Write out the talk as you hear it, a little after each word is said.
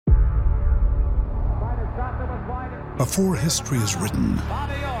Before history is written,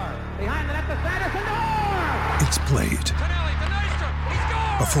 it's played.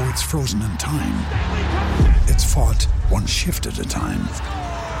 Before it's frozen in time, it's fought one shift at a time.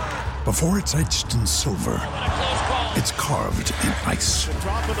 Before it's etched in silver, it's carved in ice.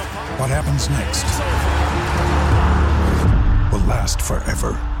 What happens next will last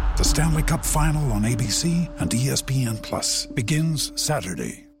forever. The Stanley Cup Final on ABC and ESPN Plus begins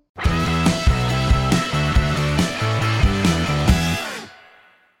Saturday.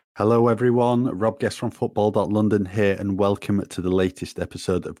 Hello everyone, Rob Guest from Football.London here, and welcome to the latest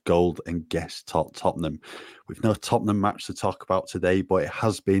episode of Gold and Guest Talk Tottenham. We've no Tottenham match to talk about today, but it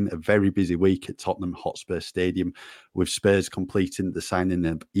has been a very busy week at Tottenham Hotspur Stadium, with Spurs completing the signing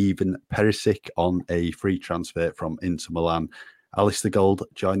of Ivan Perisic on a free transfer from Inter Milan. Alistair Gold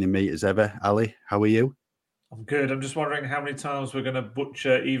joining me as ever. Ali, how are you? I'm good. I'm just wondering how many times we're going to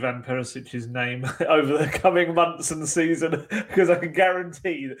butcher Ivan Perisic's name over the coming months and season, because I can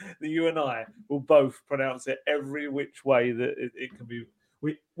guarantee that you and I will both pronounce it every which way that it can be.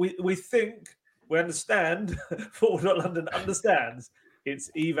 We think, we understand, Football.London understands it's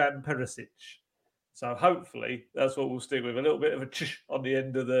Ivan Perisic. So hopefully that's what we'll stick with, a little bit of a ch on the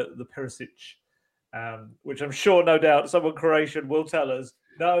end of the Perisic, which I'm sure, no doubt, someone Croatian will tell us,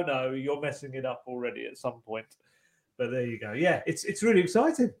 no, you're messing it up already at some point. But there you go. Yeah, it's really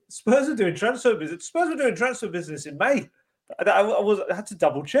exciting. Spurs are doing transfer business. Spurs were doing transfer business in May. I had to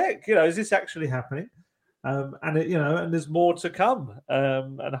double check. Is this actually happening? And there's more to come.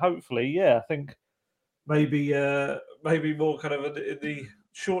 And hopefully, I think maybe more kind of in the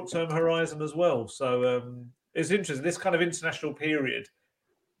short-term horizon as well. So it's interesting. This kind of international period,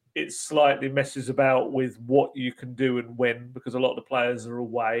 it slightly messes about with what you can do and when, because a lot of the players are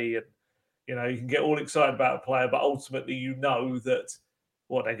away, and you can get all excited about a player, but ultimately that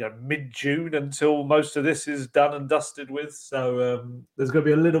they go mid-June until most of this is done and dusted with. So there's going to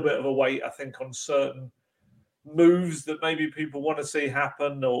be a little bit of a wait, I think, on certain moves that maybe people want to see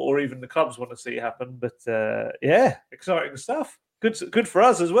happen, or even the clubs want to see happen. But exciting stuff. Good for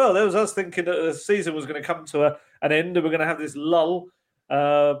us as well. There was us thinking that the season was going to come to an end and we're going to have this lull.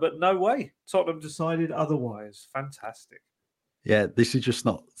 But no way. Tottenham decided otherwise. Fantastic. Yeah, this is just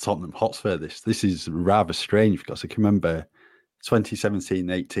not Tottenham Hotspur. This is rather strange, because I can remember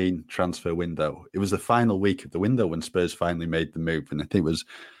 2017-18 transfer window. It was the final week of the window when Spurs finally made the move, and I think it was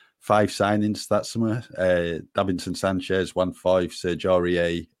 5 signings that summer. Davinson Sanchez, Juan Foyth, Serge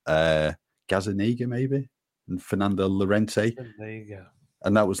Aurier, Gazzaniga maybe, and Fernando Llorente. There you go.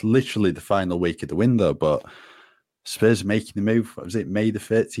 And that was literally the final week of the window, but Spurs making the move, was it May the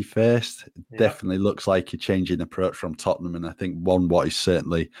 31st? It definitely looks like a change in approach from Tottenham, and I think what is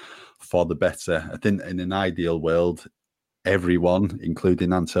certainly for the better. I think in an ideal world, everyone,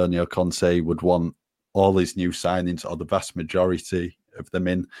 including Antonio Conte, would want all his new signings, or the vast majority of them,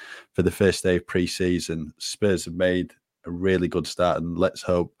 in for the first day of pre-season. Spurs have made a really good start, and let's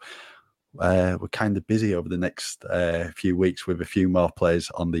hope we're kind of busy over the next few weeks with a few more players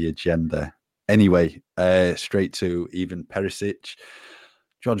on the agenda. Anyway, straight to Ivan Perisic.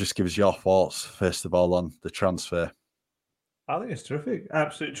 Do you want to just give us your thoughts, first of all, on the transfer? I think it's terrific.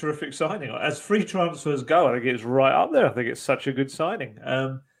 Absolutely terrific signing. As free transfers go, I think it's right up there. I think it's such a good signing.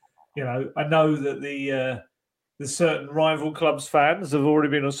 I know that the certain rival clubs fans have already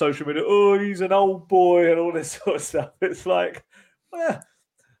been on social media, oh, he's an old boy and all this sort of stuff. It's like,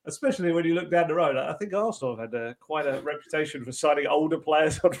 especially when you look down the road. I think Arsenal have had quite a reputation for signing older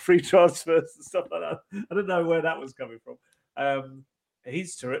players on free transfers and stuff like that. I don't know where that was coming from.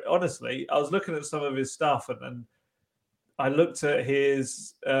 He's terrific. Honestly, I was looking at some of his stuff, and I looked at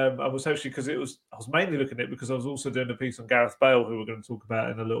his. I was mainly looking at it because I was also doing a piece on Gareth Bale, who we're going to talk about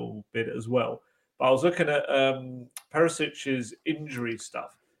in a little bit as well. But I was looking at Perisic's injury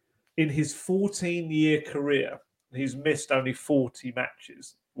stuff. In his 14-year career, he's missed only 40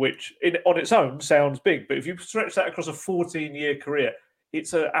 matches, which on its own sounds big. But if you stretch that across a 14-year career,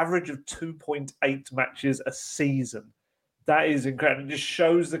 it's an average of 2.8 matches a season. That is incredible. It just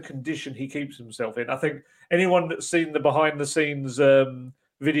shows the condition he keeps himself in. I think anyone that's seen the behind-the-scenes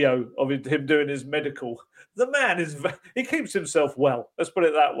video of him doing his medical, the man he keeps himself well. Let's put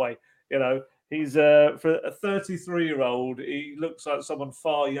it that way. He's for a 33-year-old, he looks like someone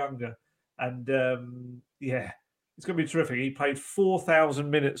far younger. And it's going to be terrific. He played 4,000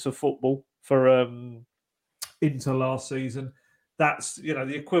 minutes of football for Inter last season. That's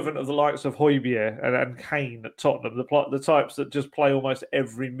the equivalent of the likes of Højbjerg and Kane at Tottenham, the types that just play almost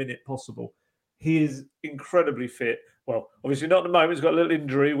every minute possible. He is incredibly fit, well, obviously not at the moment. He's got a little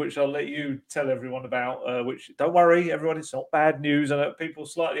injury, which I'll let you tell everyone about. Which, don't worry, everyone, it's not bad news. I know people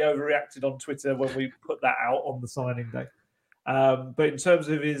slightly overreacted on Twitter when we put that out on the signing day. But in terms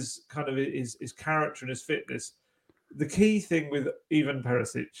of his character and his fitness, the key thing with Ivan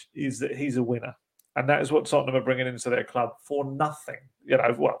Perisic is that he's a winner. And that is what Tottenham are bringing into their club for nothing.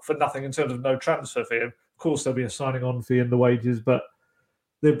 For nothing in terms of no transfer fee. Of course, there'll be a signing on fee and the wages, but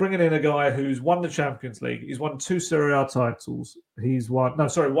they're bringing in a guy who's won the Champions League. He's won 2 Serie A titles. One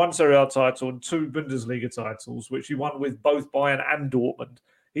Serie A title and 2 Bundesliga titles, which he won with both Bayern and Dortmund.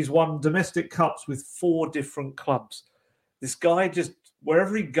 He's won domestic cups with 4 different clubs. This guy just,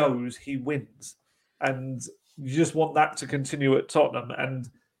 wherever he goes, he wins. And you just want that to continue at Tottenham. And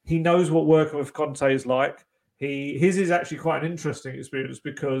he knows what working with Conte is like. His is actually quite an interesting experience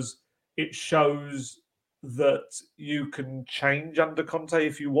because it shows that you can change under Conte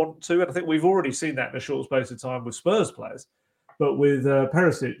if you want to. And I think we've already seen that in a short space of time with Spurs players. But with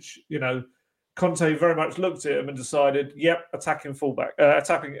Perisic, Conte very much looked at him and decided, yep, attacking fullback,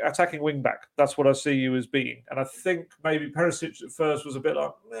 attacking wing back. That's what I see you as being. And I think maybe Perisic at first was a bit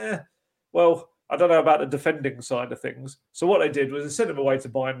like, I don't know about the defending side of things. So what they did was they sent him away to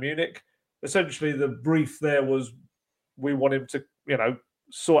Bayern Munich. Essentially, the brief there was we want him to,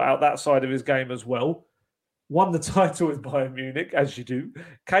 sort out that side of his game as well. Won the title with Bayern Munich, as you do.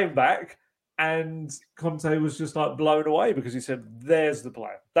 Came back, and Conte was just like blown away because he said, there's the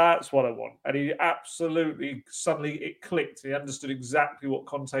player. That's what I want. And he absolutely, suddenly it clicked. He understood exactly what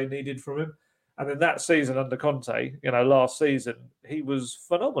Conte needed from him. And then that season under Conte, last season, he was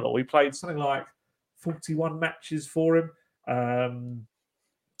phenomenal. He played something like 41 matches for him.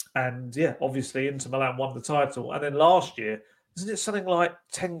 Obviously Inter Milan won the title. And then last year, isn't it something like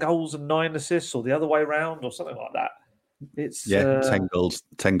 10 goals and 9 assists or the other way around or something like that? It's 10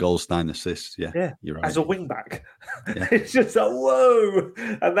 goals, 9 assists. Yeah, you're right. As a wing back. Yeah. It's just like, whoa.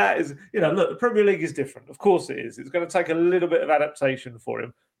 And that is, look, the Premier League is different. Of course it is. It's going to take a little bit of adaptation for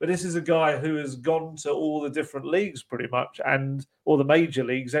him. But this is a guy who has gone to all the different leagues pretty much, or the major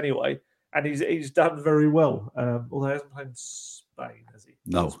leagues anyway. And he's done very well. Although he hasn't played in Spain, has he?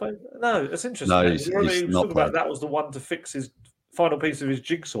 No. No, that's interesting. No, he's not played. About that was the one to fix his final piece of his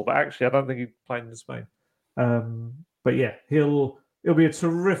jigsaw. But actually, I don't think he played in Spain. But yeah, he'll be a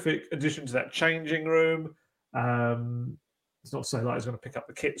terrific addition to that changing room. It's not to say like he's going to pick up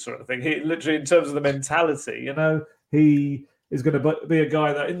the kits or anything. He literally, in terms of the mentality, he is going to be a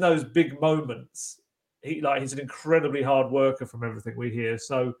guy that in those big moments, he's an incredibly hard worker from everything we hear.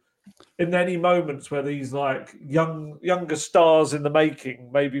 So in any moments where these like younger stars in the making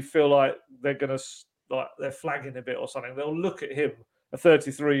maybe feel like they're going to they're flagging a bit or something, they'll look at him, a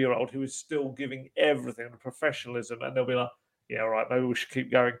 33-year-old who is still giving everything, the professionalism, and they'll be like, yeah, all right, maybe we should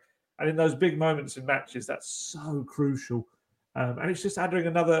keep going. And in those big moments in matches, that's so crucial. And it's just adding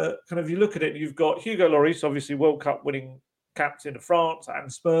another kind of, you look at it, you've got Hugo Lloris, obviously World Cup winning captain of France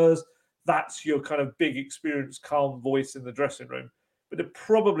and Spurs. That's your kind of big experienced, calm voice in the dressing room. But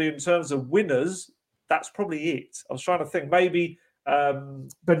probably in terms of winners, that's probably it. I was trying to think, maybe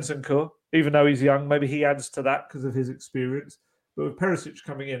Bentancur, even though he's young, maybe he adds to that because of his experience. But with Perisic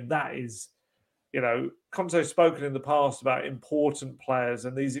coming in, that is, Conte's spoken in the past about important players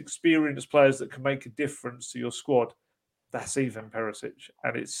and these experienced players that can make a difference to your squad. That's Ivan Perisic.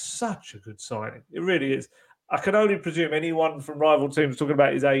 And it's such a good signing. It really is. I can only presume anyone from rival teams talking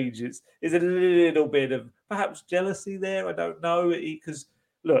about his age is a little bit of perhaps jealousy there. I don't know. Because,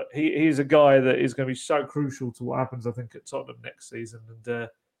 look, he's a guy that is going to be so crucial to what happens, I think, at Tottenham next season. And,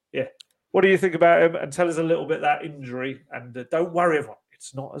 what do you think about him? And tell us a little bit that injury. And don't worry, everyone.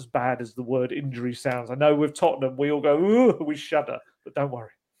 It's not as bad as the word injury sounds. I know with Tottenham, we all go, ooh, we shudder. But don't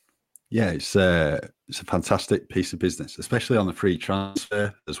worry. Yeah, it's a fantastic piece of business, especially on the free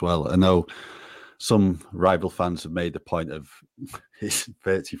transfer as well. I know some rival fans have made the point of he's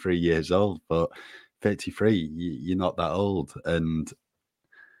 33 years old, but 33, you're not that old. And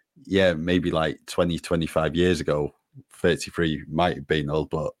yeah, maybe like 20, 25 years ago, 33 might have been old,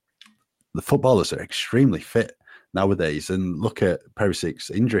 but the footballers are extremely fit nowadays. And look at Perisic's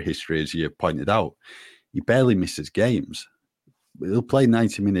injury history, as you pointed out. He barely misses games. He'll play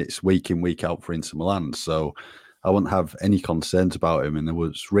 90 minutes week in, week out for Inter Milan. So I wouldn't have any concerns about him. And I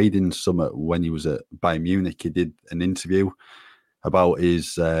was reading when he was at Bayern Munich. He did an interview about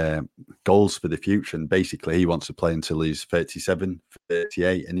his goals for the future. And basically, he wants to play until he's 37,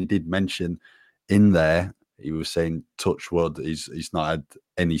 38. And he did mention in there, he was saying, touch wood, he's not had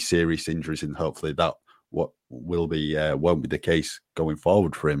any serious injuries. And hopefully that won't be the case going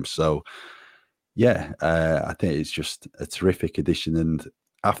forward for him. So, yeah, I think it's just a terrific addition. And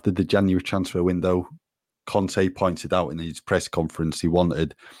after the January transfer window, Conte pointed out in his press conference, he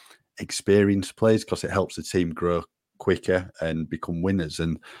wanted experienced players because it helps the team grow quicker and become winners.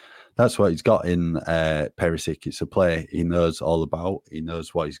 And that's what he's got in Perisic. It's a player he knows all about. He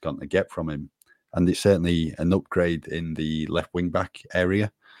knows what he's going to get from him. And it's certainly an upgrade in the left wing-back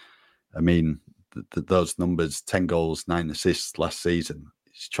area. I mean, those numbers, 10 goals, 9 assists last season,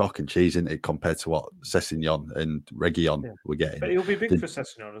 it's chalk and cheese, isn't it, compared to what Sessegnon and Reguilon were getting. But he'll be big for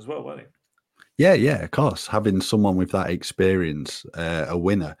Sessegnon as well, won't he? Yeah, of course. Having someone with that experience, a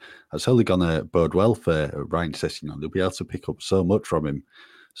winner, that's only going to bode well for Ryan Sessegnon. They'll be able to pick up so much from him.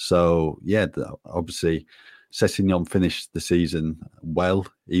 So, yeah, obviously, Sessegnon finished the season well.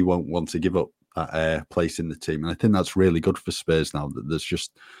 He won't want to give up that place in the team. And I think that's really good for Spurs now, that there's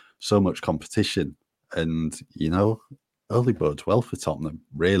just so much competition. And, only bodes well for Tottenham,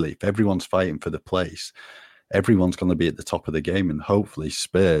 really. If everyone's fighting for the place, everyone's going to be at the top of the game. And hopefully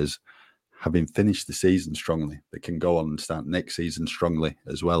Spurs, having finished the season strongly, they can go on and start next season strongly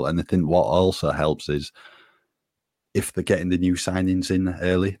as well. And I think what also helps is if they're getting the new signings in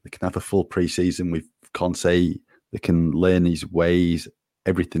early, they can have a full pre-season with Conte. They can learn his ways,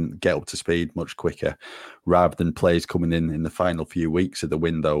 everything, get up to speed much quicker, rather than players coming in the final few weeks of the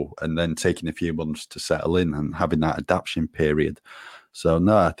window and then taking a few months to settle in and having that adaptation period. So,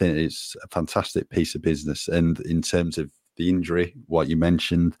 no, I think it's a fantastic piece of business. And in terms of the injury, what you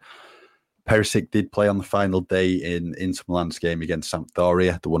mentioned, Perisic did play on the final day in Inter Milan's game against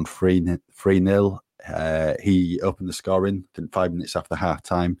Sampdoria. They won 3-0. He opened the scoring, I think 5 minutes after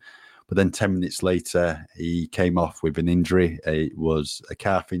half-time. But then 10 minutes later, he came off with an injury. It was a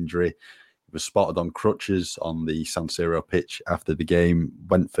calf injury. He was spotted on crutches on the San Siro pitch after the game,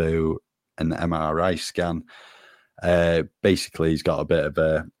 went through an MRI scan. Basically, he's got a bit of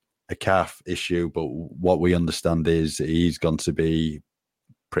a calf issue, but what we understand is he's going to be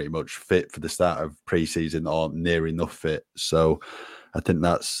pretty much fit for the start of pre-season or near enough fit. So I think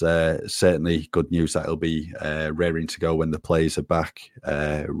that's certainly good news that he'll be raring to go when the players are back,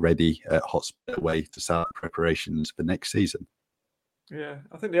 ready at Hotspur Way to start preparations for next season. Yeah,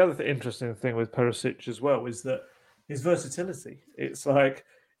 I think the other interesting thing with Perisic as well is that his versatility. It's like,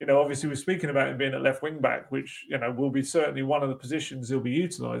 obviously we're speaking about him being at left wing back, which, will be certainly one of the positions he'll be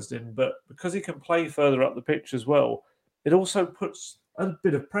utilised in. But because he can play further up the pitch as well, it also puts a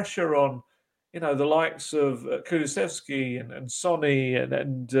bit of pressure on, the likes of Kulusevski and Sonny and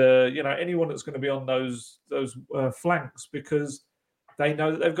anyone that's going to be on those flanks, because they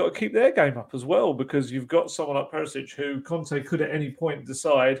know that they've got to keep their game up as well, because you've got someone like Perisic who Conte could at any point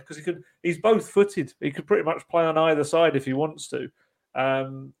decide, because he's both footed. He could pretty much play on either side if he wants to.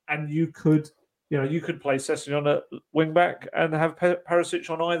 And you could play Sessegnon at wing back and have Perisic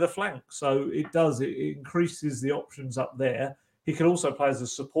on either flank. So it increases the options up there. He can also play as a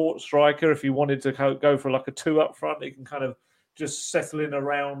support striker if he wanted to go for like a 2 up front. He can kind of just settle in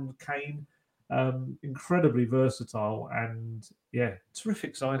around Kane. Incredibly versatile, and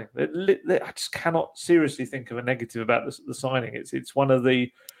terrific signing. I just cannot seriously think of a negative about the signing. It's one of the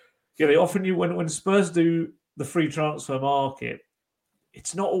they often when Spurs do the free transfer market,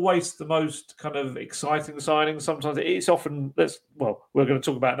 it's not always the most kind of exciting signing. Sometimes it's often we're going to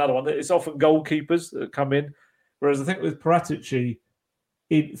talk about another one. It's often goalkeepers that come in. Whereas I think with Paratici,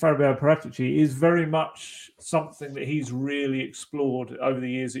 Fabio Paratici is very much something that he's really explored over the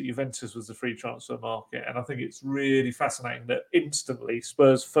years at Juventus was the free transfer market. And I think it's really fascinating that instantly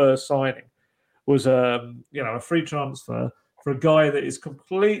Spurs' first signing was a free transfer for a guy that is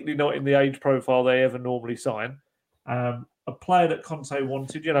completely not in the age profile they ever normally sign. A player that Conte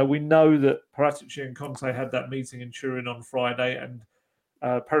wanted. We know that Paratici and Conte had that meeting in Turin on Friday, and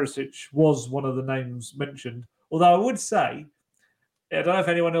Perisic was one of the names mentioned. Although I would say, I don't know if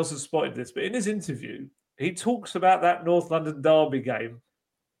anyone else has spotted this, but in his interview, he talks about that North London derby game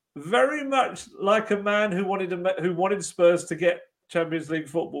very much like a man who wanted Spurs to get Champions League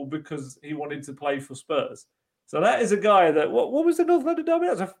football because he wanted to play for Spurs. So that is a guy that what was the North London derby?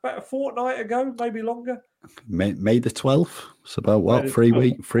 That was about a fortnight ago, maybe longer. May the 12th. It's about 3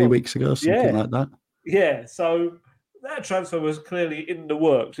 weeks ago, something like that. Yeah. So that transfer was clearly in the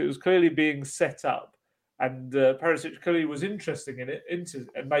works. It was clearly being set up. And Perisic clearly was interested in it,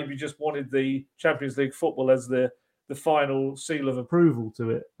 and maybe just wanted the Champions League football as the final seal of approval to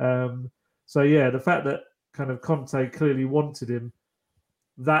it. The fact that kind of Conte clearly wanted him,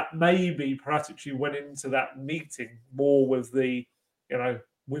 that maybe Paratici went into that meeting more with the,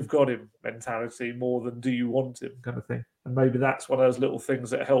 we've got him mentality more than do you want him kind of thing. And maybe that's one of those little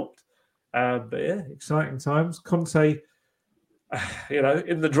things that helped. Exciting times. Conte,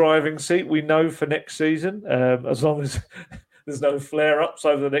 in the driving seat, we know for next season, as long as there's no flare-ups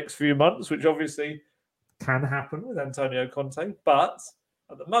over the next few months, which obviously can happen with Antonio Conte, but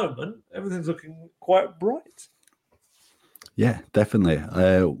at the moment, everything's looking quite bright. Yeah, definitely.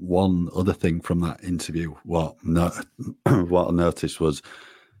 One other thing from that interview, what I noticed was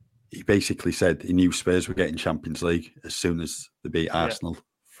he basically said he knew Spurs were getting Champions League as soon as they beat Arsenal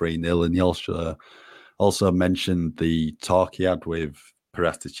 3-0. And he also mentioned the talk he had with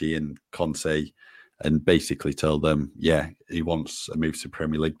Paratici and Conte and basically told them, he wants a move to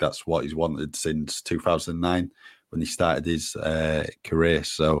Premier League. That's what he's wanted since 2009 when he started his career.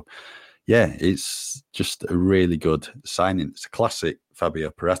 So, it's just a really good signing. It's a classic Fabio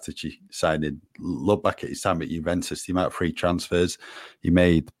Paratici signing. Look back at his time at Juventus, the amount of free transfers he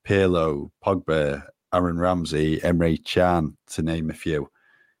made: Pirlo, Pogba, Aaron Ramsey, Emre Can, to name a few.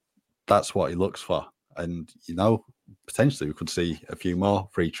 That's what he looks for. And, potentially we could see a few more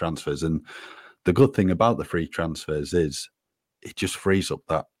free transfers. And the good thing about the free transfers is it just frees up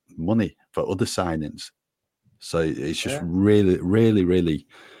that money for other signings. So it's just really, really, really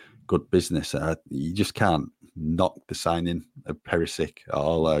good business. You just can't knock the signing of Perisic at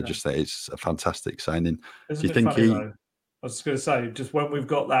all. Just say it's a fantastic signing. Isn't Do you think funny, though? I was just going to say, just when we've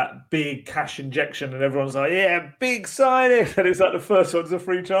got that big cash injection and everyone's like, big signing, and it's like the first one's a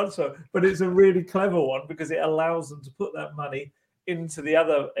free transfer, but it's a really clever one because it allows them to put that money into the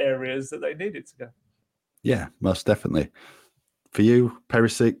other areas that they need it to go. Yeah, most definitely. For you,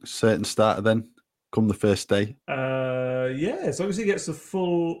 Perisic, certain starter then, come the first day? As long as he gets the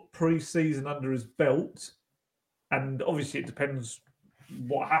full pre-season under his belt, and obviously it depends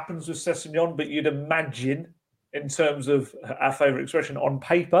what happens with Sessegnon, but you'd imagine, in terms of our favourite expression, on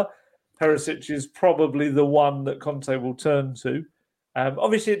paper, Perisic is probably the one that Conte will turn to.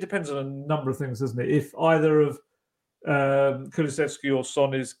 Obviously, it depends on a number of things, doesn't it? If either of Kulusevski or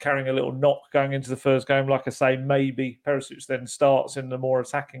Son is carrying a little knock going into the first game, like I say, maybe Perisic then starts in the more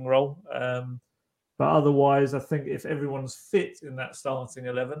attacking role. But otherwise, I think if everyone's fit in that starting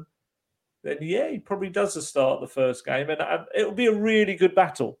 11, then he probably does start the first game. And it'll be a really good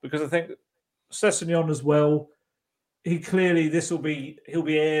battle because I think Sessegnon as well, he'll be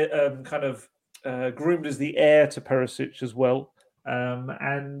groomed as the heir to Perisic as well.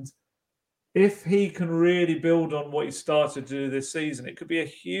 And if he can really build on what he started to do this season, it could be a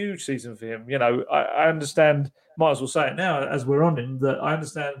huge season for him. I understand, might as well say it now as we're on him, that I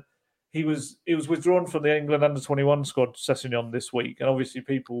understand he was withdrawn from the England under-21 squad, Sessegnon, this week. And obviously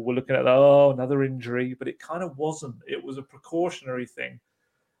people were looking at, another injury, but it kind of wasn't. It was a precautionary thing.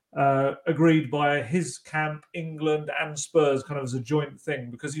 Agreed by his camp, England and Spurs, kind of as a joint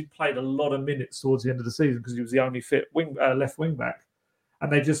thing, because he'd played a lot of minutes towards the end of the season because he was the only fit left wing back.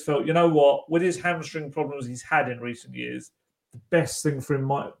 And they just felt, you know what, with his hamstring problems he's had in recent years, the best thing for him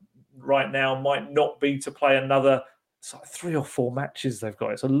right now might not be to play another 3 or 4 matches they've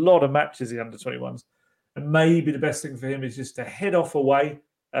got. It's a lot of matches, the under-21s. And maybe the best thing for him is just to head off away,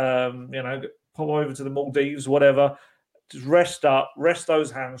 pop over to the Maldives, whatever, just rest up, rest those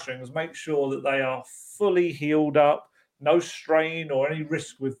hamstrings, make sure that they are fully healed up, no strain or any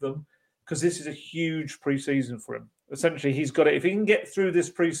risk with them, because this is a huge pre-season for him. Essentially, he's got it. If he can get through this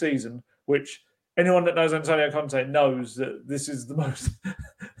pre-season, which anyone that knows Antonio Conte knows that this is the most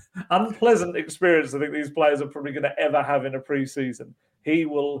unpleasant experience I think these players are probably going to ever have in a pre-season. He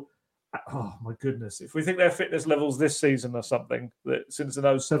will, oh my goodness, if we think their fitness levels this season or something, that since in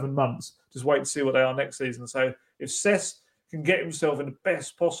those 7 months, just wait to see what they are next season. So if Cess can get himself in the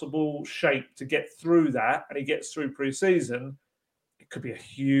best possible shape to get through that, and he gets through pre-season, it could be a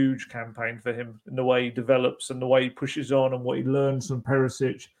huge campaign for him in the way he develops and the way he pushes on and what he learns from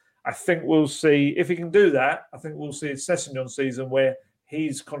Perisic. I think we'll see, if he can do that, I think we'll see a Sessegnon season where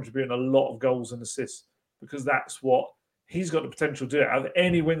he's contributing a lot of goals and assists, because that's what he's got the potential to do. Out of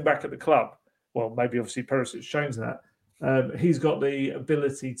any wing back at the club, well, maybe obviously Perisic shows that, he's got the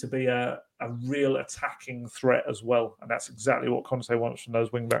ability to be a real attacking threat as well. And that's exactly what Conte wants from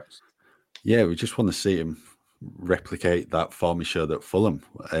those wing backs. Yeah, we just want to see him replicate that form he showed at Fulham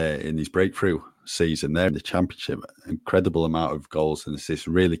in his breakthrough season there in the Championship. Incredible amount of goals and assists,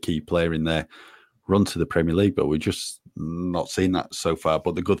 really key player in there. Run to the Premier League, but we're just not seen that so far.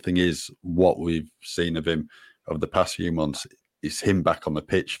 But the good thing is what we've seen of him over the past few months is him back on the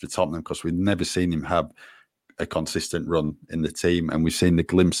pitch for Tottenham, because we've never seen him have a consistent run in the team, and we've seen the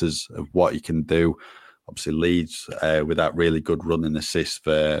glimpses of what he can do. Obviously Leeds with that really good run and assist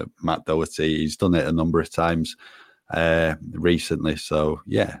for Matt Doherty. He's done it a number of times recently. So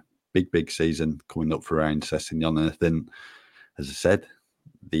yeah, big season coming up for Ryan Sessegnon. And I think, as I said,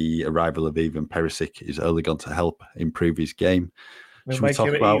 the arrival of Ivan Perisic is only going to help improve his game. We'll make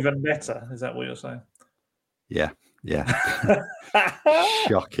him even better. Is that what you're saying? Yeah, Yeah.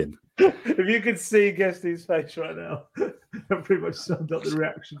 Shocking. If you could see Guesty's face right now, that pretty much summed up the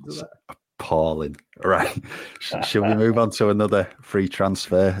reaction to that. Appalling. Right. Shall we move on to another free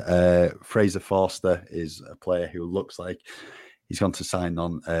transfer? Fraser Forster is a player who looks like he's gone to sign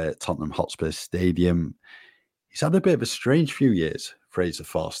on Tottenham Hotspur Stadium. He's had a bit of a strange few years, Fraser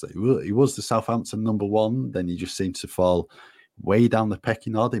Forster. He was the Southampton number one, then he just seemed to fall way down the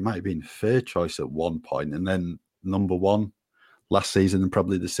pecking order. It might have been third choice at one point, and then number one last season and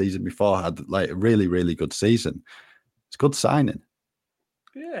probably the season before. Had like a really, really good season. It's a good signing.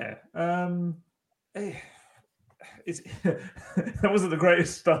 Yeah. That wasn't the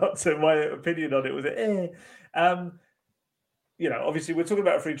greatest start to my opinion on it, was it? Obviously we're talking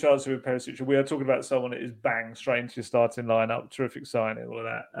about a free transfer with Perisic. We are talking about someone that is bang straight into your starting lineup, terrific signing, all of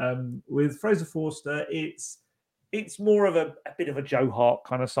that. With Fraser Forster, it's more of a bit of a Joe Hart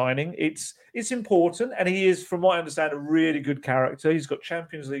kind of signing. It's important, and he is, from what I understand, a really good character. He's got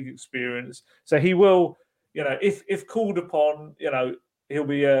Champions League experience, so he will, if called upon, he'll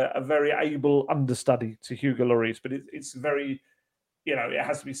be a very able understudy to Hugo Lloris. But it's very, it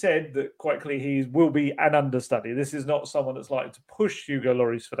has to be said that quite clearly he will be an understudy. This is not someone that's likely to push Hugo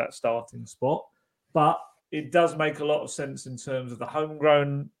Lloris for that starting spot, but it does make a lot of sense in terms of the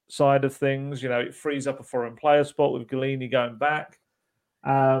homegrown side of things. It frees up a foreign player spot with Galini going back.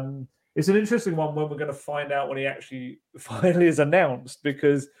 It's an interesting one when we're going to find out when he actually finally is announced,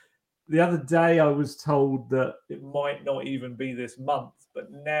 because the other day I was told that it might not even be this month,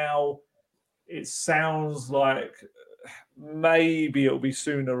 but now it sounds like maybe it'll be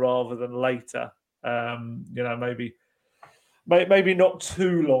sooner rather than later. Maybe not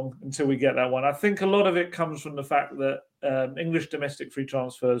too long until we get that one. I think a lot of it comes from the fact that English domestic free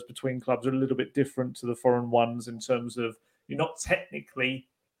transfers between clubs are a little bit different to the foreign ones in terms of you're not technically,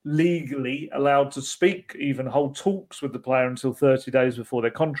 legally allowed to speak, even hold talks with the player until 30 days before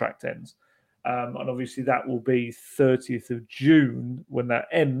their contract ends. And obviously that will be 30th of June when that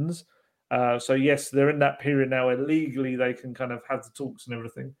ends. So yes, they're in that period now where legally they can kind of have the talks and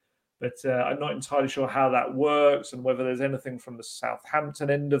everything. But I'm not entirely sure how that works and whether there's anything from the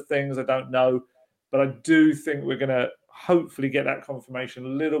Southampton end of things. I don't know. But I do think we're going to hopefully get that confirmation a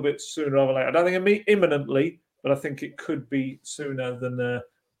little bit sooner rather than later. I don't think it'll be imminently, but I think it could be sooner than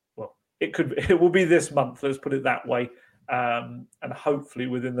it will be this month, let's put it that way. And hopefully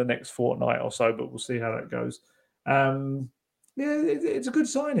within the next fortnight or so, but we'll see how that goes. It's a good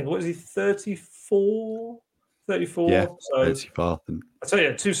signing. What is he, 34? 34? Yeah, so 34. I tell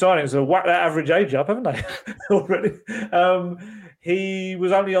you, two signings have whacked that average age up, haven't they, already? He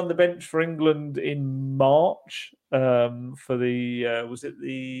was only on the bench for England in March for the, was it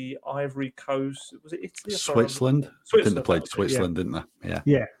the Ivory Coast? Was it Italy? Switzerland. I think they played Switzerland, didn't they?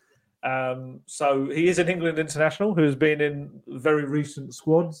 Yeah. So he is an England international who has been in very recent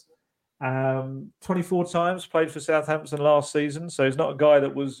squads. 24 times played for Southampton last season. So he's not a guy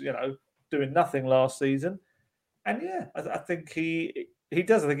that was, doing nothing last season. And I think he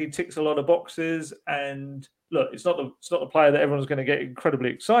does. I think he ticks a lot of boxes. And look, it's not the player that everyone's going to get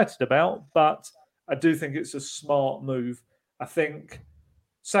incredibly excited about, but I do think it's a smart move. I think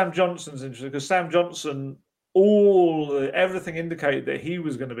Sam Johnson's interesting because Sam Johnson, everything indicated that he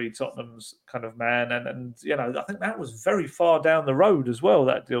was going to be Tottenham's kind of man, and I think that was very far down the road as well,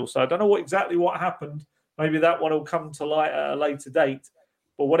 that deal. So I don't know exactly what happened. Maybe that one will come to light at a later date.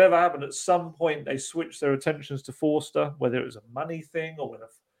 But whatever happened, at some point they switched their attentions to Forster, whether it was a money thing or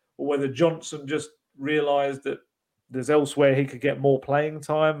whether Johnson just realised that there's elsewhere he could get more playing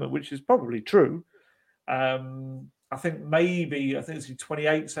time, which is probably true. I think it's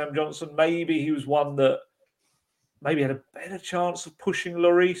 28, Sam Johnson. Maybe he was one that maybe had a better chance of pushing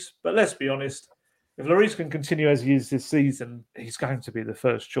Lloris. But let's be honest, if Lloris can continue as he is this season, he's going to be the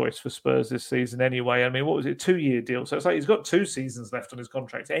first choice for Spurs this season anyway. I mean, what was it, 2-year deal? So it's like he's got 2 seasons left on his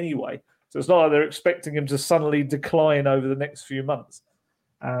contract anyway. So it's not like they're expecting him to suddenly decline over the next few months.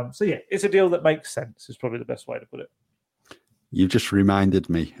 It's a deal that makes sense is probably the best way to put it. You just reminded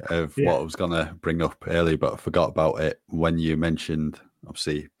me of what I was going to bring up earlier, but I forgot about it when you mentioned,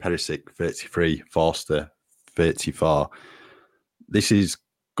 obviously, Perisic, 33, Forster, 34. This is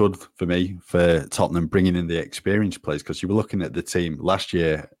good for me for Tottenham bringing in the experienced players, because you were looking at the team last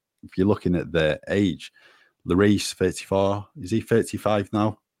year. If you're looking at their age, Lloris 34, is he 35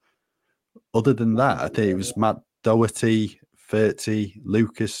 now? Other than that, I think it was Matt Doherty 30,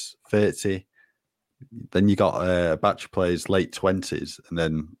 Lucas 30. Then you got a batch of players late 20s, and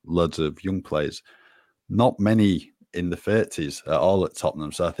then loads of young players. Not many in the 30s at all at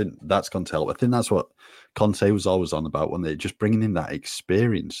Tottenham. So I think that's going to help. I think that's what Conte was always on about, when they're just bringing in that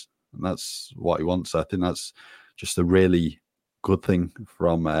experience. And that's what he wants. I think that's just a really good thing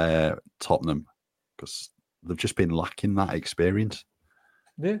from Tottenham, because they've just been lacking that experience.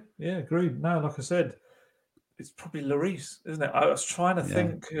 Yeah, agreed. No, like I said, it's probably Lloris, isn't it? I was trying to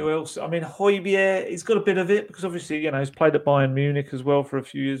think who else. I mean, Højbjerg, he's got a bit of it because obviously, he's played at Bayern Munich as well for a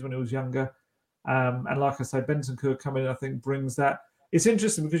few years when he was younger. And like I say, Bentancur coming in, I think, brings that. It's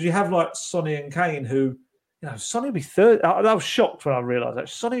interesting because you have like Sonny and Kane who, Sonny will be 30. I was shocked when I realised that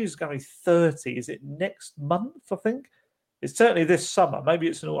Sonny is going to be 30. Is it next month, I think? It's certainly this summer. Maybe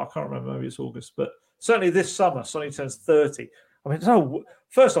it's I can't remember. Maybe it's August. But certainly this summer, Sonny turns 30. I mean,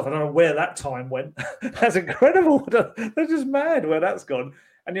 first off, I don't know where that time went. That's incredible. They're just mad where that's gone.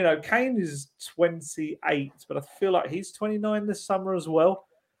 And, Kane is 28, but I feel like he's 29 this summer as well.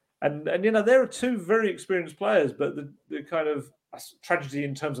 And there are two very experienced players, but the kind of tragedy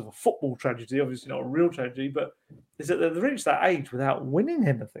in terms of a football tragedy, obviously not a real tragedy, but is that they've reached that age without winning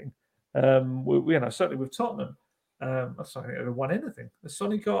anything. Certainly with Tottenham. I don't think they've ever won anything. Has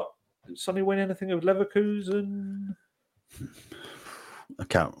Sonny win anything with Leverkusen? I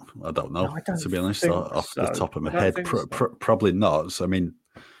don't know, to be honest, off the top of my head. Probably not. So, I mean,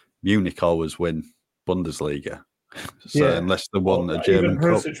 Munich always win Bundesliga. So unless they won a German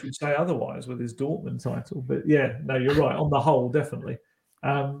Cup. Perisic would say otherwise with his Dortmund title. But yeah, no, you're right. On the whole, definitely.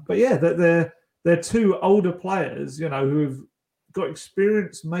 But yeah, they're two older players, who've got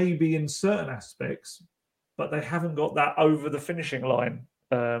experience maybe in certain aspects, but they haven't got that over the finishing line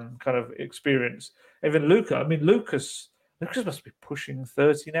kind of experience. Even Luka. I mean, Lucas must be pushing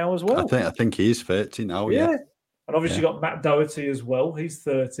 30 now as well. I think he is 30 now, yeah. And obviously you've got Matt Doherty as well. He's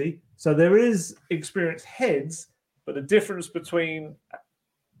 30. So there is experienced heads, but the difference between,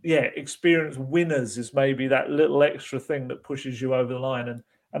 experienced winners is maybe that little extra thing that pushes you over the line.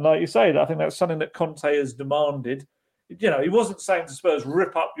 And like you say, I think that's something that Conte has demanded. He wasn't saying to Spurs,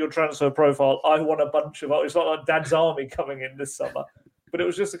 rip up your transfer profile. I want a bunch of... It's not like Dad's Army coming in this summer. But it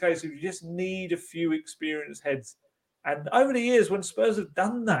was just a case of you just need a few experienced heads. And over the years, when Spurs have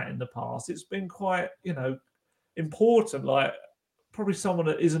done that in the past, it's been quite, important. Like probably someone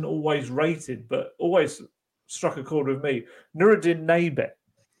that isn't always rated, but always struck a chord with me. Nuruddin Naibet.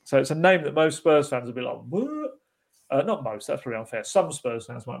 So it's a name that most Spurs fans will be like, what? Not most, that's pretty unfair. Some Spurs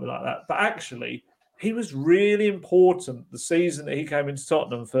fans might be like that. But actually, he was really important the season that he came into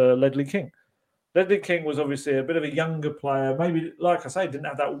Tottenham for Ledley King. Ledley King was obviously a bit of a younger player. Maybe, like I say, didn't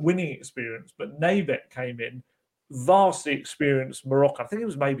have that winning experience. But Naibet came in, vastly experienced Moroccan. I think he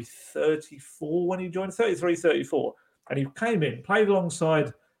was maybe 34 when he joined, 33, 34. And he came in, played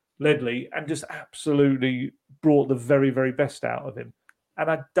alongside Ledley, and just absolutely brought the very, very best out of him.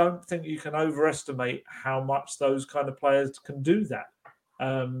 And I don't think you can overestimate how much those kind of players can do that.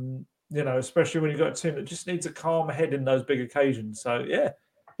 Especially when you've got a team that just needs a calm head in those big occasions. So,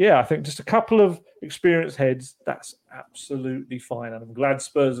 I think just a couple of experienced heads, that's absolutely fine. And I'm glad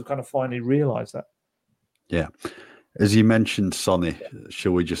Spurs have kind of finally realised that. Yeah. As you mentioned, Sonny,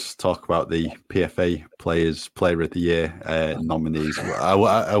 shall we just talk about the PFA Player of the Year nominees? I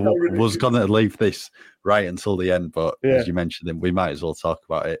was going to leave this right until the end, but as you mentioned him, we might as well talk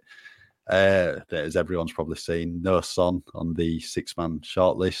about it. As everyone's probably seen, no Son on the 6-man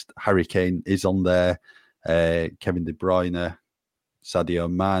shortlist. Harry Kane is on there. Kevin De Bruyne, Sadio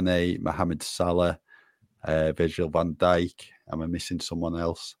Mane, Mohamed Salah, Virgil van Dijk. Am I missing someone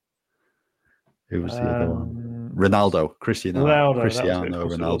else? Who was the other one? Ronaldo. Cristiano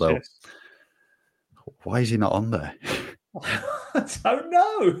Ronaldo. Yes. Why is he not on there? I don't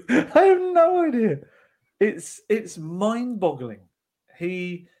know. I have no idea. It's mind-boggling.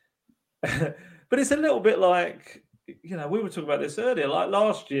 But it's a little bit like, we were talking about this earlier, like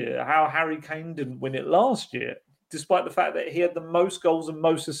last year, how Harry Kane didn't win it last year, despite the fact that he had the most goals and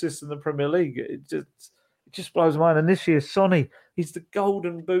most assists in the Premier League. It just blows my mind. And this year, Sonny, he's the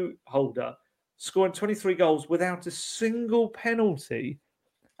Golden Boot holder, scoring 23 goals without a single penalty.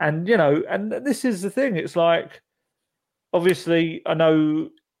 And, and this is the thing. It's like, obviously, I know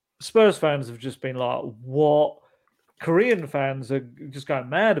Spurs fans have just been like, what? Korean fans are just going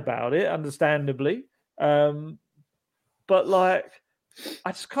mad about it, understandably. But, like,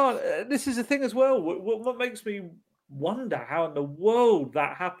 I just can't... This is the thing as well. What makes me wonder how in the world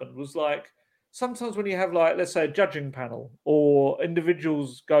that happened was, like, sometimes when you have, like, let's say a judging panel or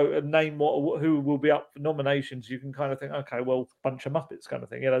individuals go and name who will be up for nominations, you can kind of think, okay, well, bunch of Muppets kind of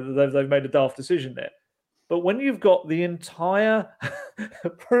thing. They've made a daft decision there. But when you've got the entire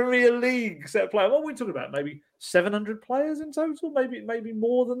Premier League set of players, what are we talking about? Maybe 700 players in total? Maybe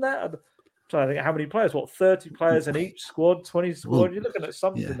more than that? I'm trying to think how many players. 30 players in each squad, 20 squad? You're looking at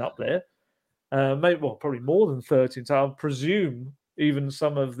something up there. Probably more than 30. So I presume even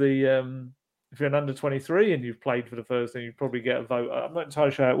some of the If you're an under 23 and you've played for the first team, you probably get a vote. I'm not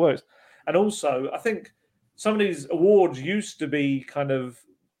entirely sure how it works. And also, I think some of these awards used to be kind of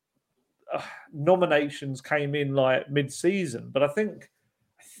nominations came in like mid-season, but I think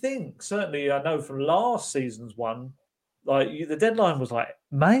certainly I know from last season's one, like the deadline was like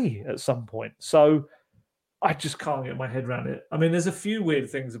May at some point. So I just can't get my head around it. I mean, there's a few weird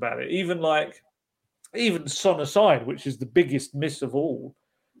things about it. Even Son aside, which is the biggest miss of all,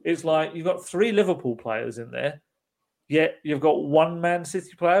 it's like you've got 3 Liverpool players in there, yet you've got 1 Man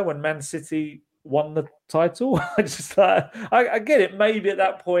City player when Man City won the title. I get it. Maybe at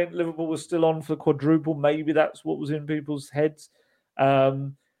that point Liverpool was still on for the quadruple. Maybe that's what was in people's heads.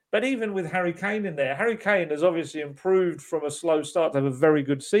 But even with Harry Kane in there, Harry Kane has obviously improved from a slow start to have a very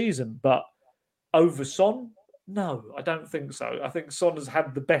good season. But over Son, no, I don't think so. I think Son has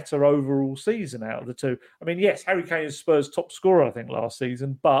had the better overall season out of the two. I mean, yes, Harry Kane is Spurs' top scorer, I think, last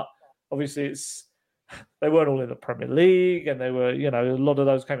season. But obviously they weren't all in the Premier League, and they were, a lot of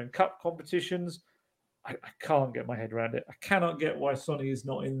those came in cup competitions. I can't get my head around it. I cannot get why Sonny is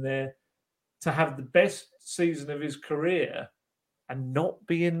not in there to have the best season of his career and not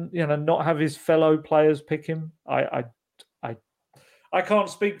be in, not have his fellow players pick him. I can't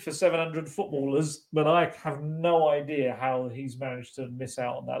speak for 700 footballers, but I have no idea how he's managed to miss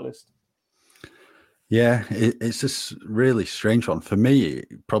out on that list. Yeah, it's just really strange one. For me,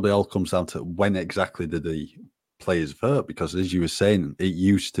 it probably all comes down to when exactly did the players vote, because as you were saying, it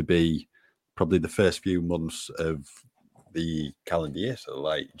used to be probably the first few months of the calendar year, so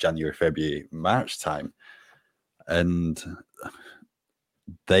like January, February, March time. And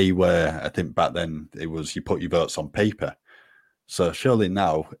they were, I think back then, it was you put your votes on paper. So surely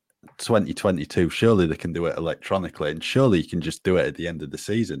now, 2022, surely they can do it electronically, and surely you can just do it at the end of the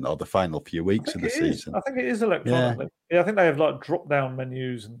season or the final few weeks of the season. I think it is electronically. Yeah, I think they have like drop-down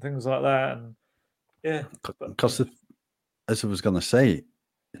menus and things like that. And yeah, because as I was going to say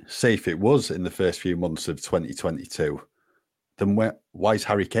if it was in the first few months of 2022, then why is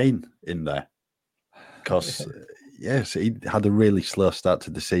Harry Kane in there? Because yes, he had a really slow start to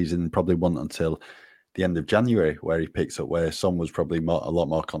the season. Probably wasn't until the end of January where he picks up, where Son was probably a lot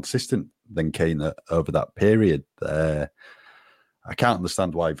more consistent than Kane over that period. I can't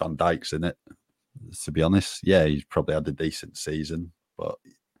understand why Van Dijk's in it, to be honest. Yeah, he's probably had a decent season, but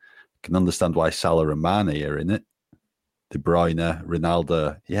I can understand why Salah and Mane are in it. De Bruyne,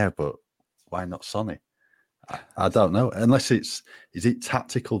 Ronaldo, yeah, but why not Sonny? I don't know. Unless is it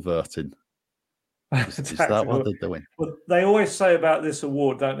tactical voting? Is that what they're doing? Well, they always say about this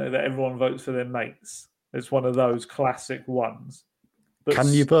award, don't they, that everyone votes for their mates. It's one of those classic ones. But can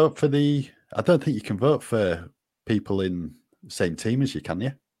you vote for I don't think you can vote for people in the same team as you, can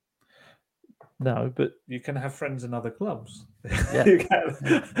you? No, but you can have friends in other clubs. Yeah. You can.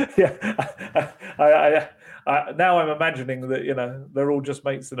 Yeah. Now I'm imagining that, they're all just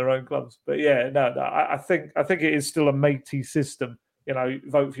mates in their own clubs. But yeah, no, I think it is still a matey system.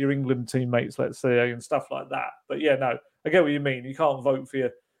 Vote for your England teammates, let's say, and stuff like that. But yeah, no, I get what you mean. You can't vote for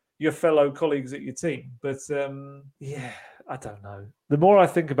your fellow colleagues at your team. But yeah, I don't know. The more I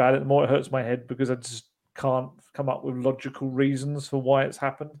think about it, the more it hurts my head, because I just can't come up with logical reasons for why it's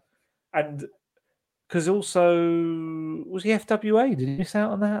happened. And because also, was he FWA? Did he miss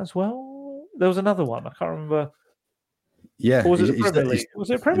out on that as well? There was another one. I can't remember. Yeah. Or was it Premier League?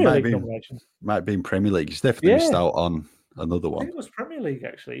 Was it a Premier League nomination? Might have been Premier League. He's definitely missed out on another one. I think it was Premier League,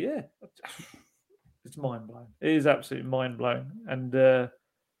 actually, yeah. It's mind-blowing. It is absolutely mind-blowing. And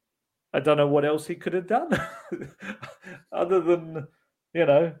I don't know what else he could have done other than,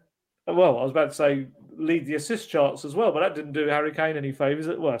 well, I was about to say lead the assist charts as well, but that didn't do Harry Kane any favours.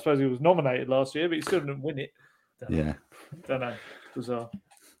 Well, I suppose he was nominated last year, but he still didn't win it. Don't know. Bizarre.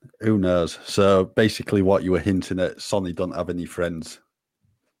 Who knows? So basically what you were hinting at, Sonny don't have any friends.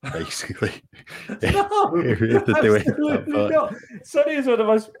 Basically, no, absolutely not. Sonny is one of the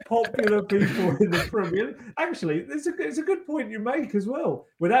most popular people in the Premier League. Actually, it's a good point you make as well.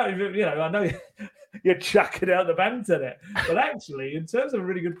 Without even, I know you're chucking out the banter there, but actually, in terms of a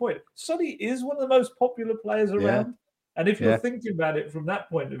really good point, Sonny is one of the most popular players around. Yeah. And if you're thinking about it from that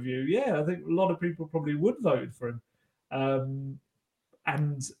point of view, I think a lot of people probably would vote for him.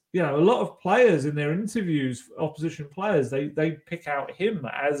 And a lot of players in their interviews, opposition players, they pick out him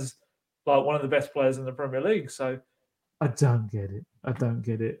as like one of the best players in the Premier League. So I don't get it. I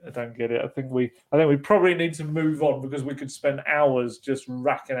think we probably need to move on, because we could spend hours just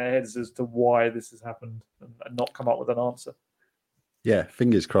racking our heads as to why this has happened and not come up with an answer. Yeah,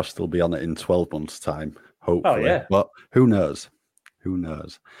 fingers crossed they'll be on it in 12 months' time, hopefully. Oh, yeah. But who knows?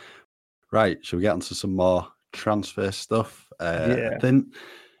 Right, shall we get onto some more transfer stuff? I think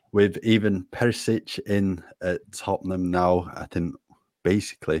with even Perisic in at Tottenham now, I think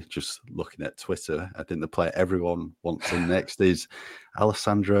basically just looking at Twitter, I think the player everyone wants in next is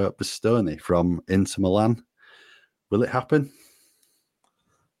Alessandro Bastoni from Inter Milan. Will it happen?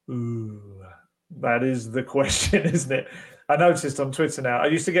 Ooh, that is the question, isn't it? I noticed on Twitter now, I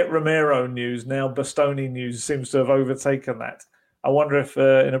used to get Romero news. Now Bastoni news seems to have overtaken that. I wonder if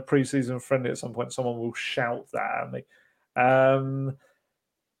in a pre-season friendly at some point someone will shout that at me.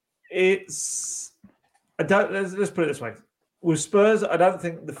 Let's put it this way. With Spurs, I don't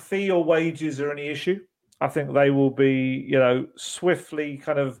think the fee or wages are any issue. I think they will be, swiftly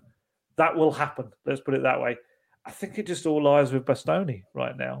that will happen. Let's put it that way. I think it just all lies with Bastoni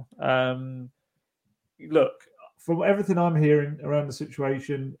right now. Look, from everything I'm hearing around the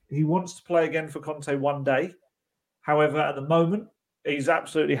situation, he wants to play again for Conte one day. However, at the moment, he's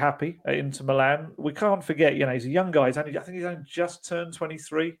absolutely happy at Inter Milan. We can't forget, he's a young guy. I think he's only just turned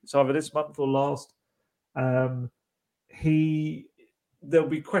 23. It's either this month or last. There'll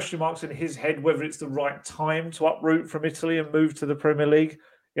be question marks in his head whether it's the right time to uproot from Italy and move to the Premier League.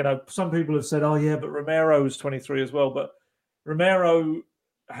 Some people have said, oh yeah, but Romero was 23 as well. But Romero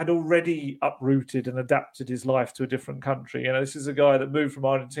had already uprooted and adapted his life to a different country. This is a guy that moved from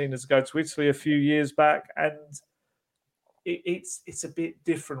Argentina to go to Italy a few years back, and it's a bit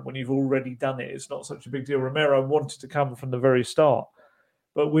different when you've already done it. It's not such a big deal. Romero wanted to come from the very start,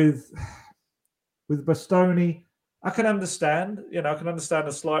 but with Bastoni, I can understand. I can understand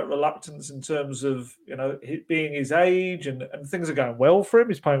a slight reluctance in terms of being his age and things are going well for him.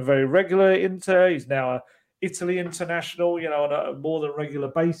 He's playing very regular at Inter. He's now a Italy international, on a more than regular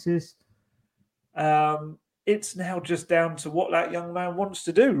basis. It's now just down to what that young man wants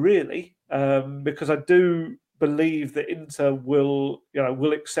to do, really, because I do believe that Inter will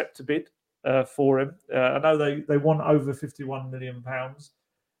accept a bid for him. I know they want over £51 million,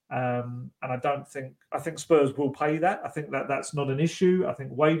 and I think Spurs will pay that. I think that's not an issue. I think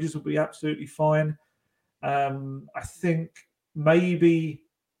wages will be absolutely fine. I think maybe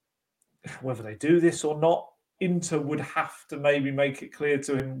whether they do this or not, Inter would have to maybe make it clear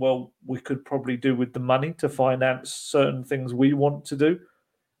to him, well, we could probably do with the money to finance certain things we want to do.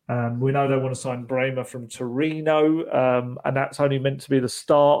 We know they want to sign Bremer from Torino, and that's only meant to be the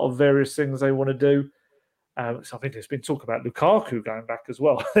start of various things they want to do. So I think there's been talk about Lukaku going back as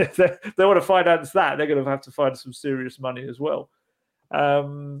well. If they want to finance that, they're going to have to find some serious money as well.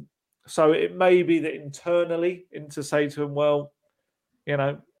 So it may be that internally, Inter say to him, well,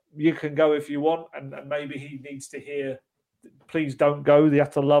 you can go if you want, and maybe he needs to hear, please don't go, the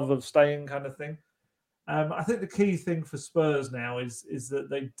utter love of staying kind of thing. I think the key thing for Spurs now is that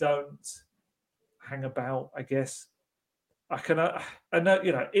they don't hang about, I guess. I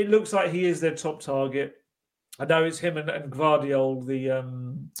know, it looks like he is their top target. I know it's him and Gvardiol, the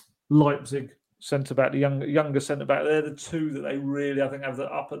Leipzig centre-back, the younger centre-back. They're the two that they really, I think, have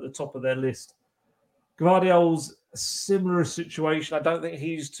up at the top of their list. Gvardiol's a similar situation. I don't think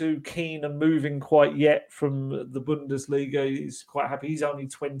he's too keen and moving quite yet from the Bundesliga. He's quite happy. He's only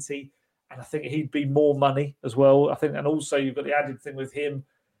 20, and I think he'd be more money as well. I think, and also you've got the added thing with him.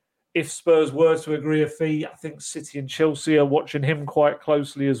 If Spurs were to agree a fee, I think City and Chelsea are watching him quite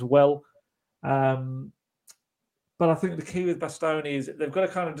closely as well. But I think the key with Bastoni is they've got to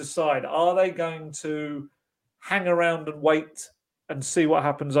kind of decide, are they going to hang around and wait and see what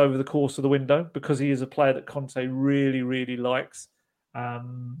happens over the course of the window, because he is a player that Conte really, really likes?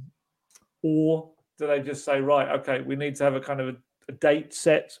 Or do they just say, right, okay, we need to have a kind of a date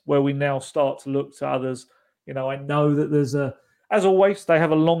set where we now start to look to others? I know that there's as always, they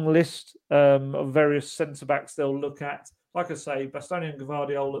have a long list of various centre-backs they'll look at. Like I say, Bastoni and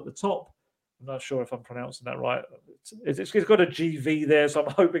Gvardiol at the top. I'm not sure if I'm pronouncing that right. It's got a GV there, so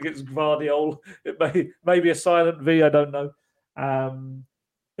I'm hoping it's Gvardiol. It may be a silent V, I don't know.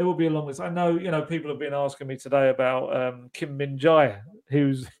 It will be a long list. I know, people have been asking me today about Kim Min-jae,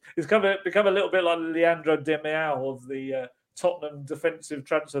 who's become a little bit like Leandro Demiao of the Tottenham defensive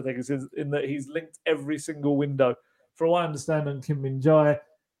transfer thing, in that he's linked every single window. From what I understand on Kim Min-jae,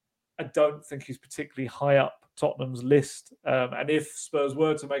 I don't think he's particularly high up Tottenham's list. And if Spurs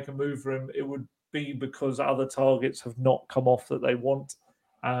were to make a move for him, it would be because other targets have not come off that they want.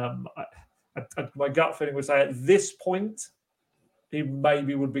 My gut feeling would say at this point, he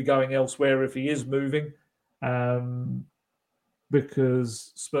maybe would be going elsewhere if he is moving,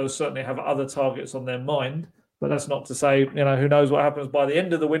 because Spurs certainly have other targets on their mind. But that's not to say, who knows what happens by the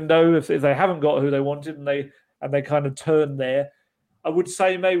end of the window if they haven't got who they wanted and they kind of turn there. I would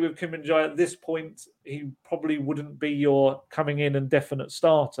say maybe with Kim Min-jae at this point, he probably wouldn't be your coming in and definite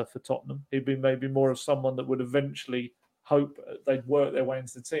starter for Tottenham. He'd be maybe more of someone that would eventually hope they'd work their way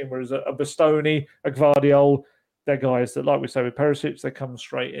into the team. Whereas a Bastoni, a Gvardiol, they're guys that, like we say with Perisic, they come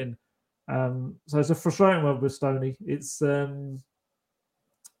straight in. So it's a frustrating one with Bastoni.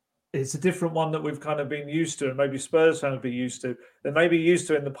 It's a different one that we've kind of been used to, and maybe Spurs fans be used to. They may be used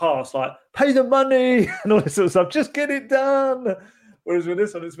to in the past, like pay the money and all this sort of stuff. Just get it done. Whereas with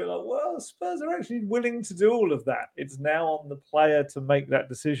this one, it's been like, well, Spurs are actually willing to do all of that. It's now on the player to make that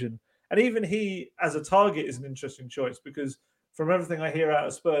decision. And even he, as a target, is an interesting choice because from everything I hear out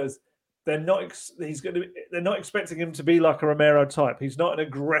of Spurs, they're not expecting him to be like a Romero type. He's not an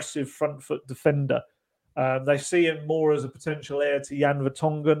aggressive front foot defender. They see him more as a potential heir to Jan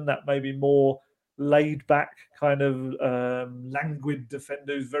Vertonghen, that maybe more laid back kind of languid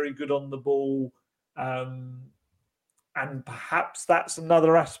defender who's very good on the ball. And perhaps that's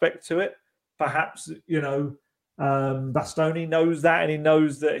another aspect to it. Perhaps, Bastoni knows that, and he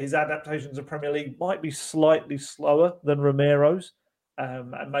knows that his adaptations of Premier League might be slightly slower than Romero's.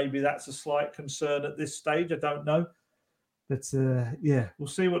 And maybe that's a slight concern at this stage. I don't know. But we'll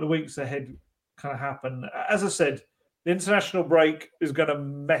see what the weeks ahead kind of happen. As I said, the international break is going to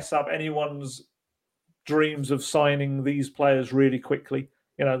mess up anyone's dreams of signing these players really quickly.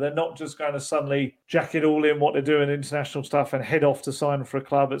 They're not just going to suddenly jack it all in what they're doing international stuff and head off to sign for a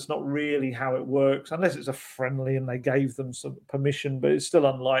club. It's not really how it works, unless it's a friendly and they gave them some permission, but it's still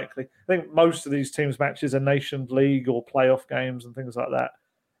unlikely. I think most of these teams' matches are Nations League or playoff games and things like that.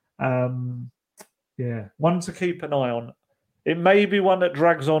 One to keep an eye on. It may be one that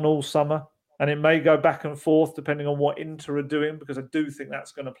drags on all summer, and it may go back and forth depending on what Inter are doing, because I do think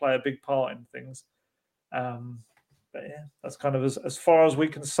that's going to play a big part in things. But yeah, that's kind of as far as we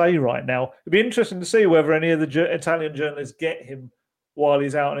can say right now. It'd be interesting to see whether any of the Italian journalists get him while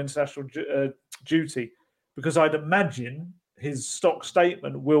he's out on international duty, because I'd imagine his stock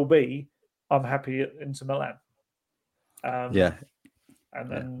statement will be, "I'm happy at Inter Milan."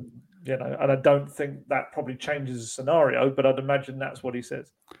 And I don't think that probably changes the scenario, but I'd imagine that's what he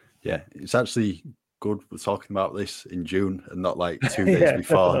says. Yeah, it's actually good we're talking about this in June and not like 2 days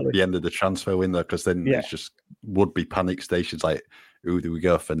before definitely. The end of the transfer window, because then it's just would be panic stations like, who do we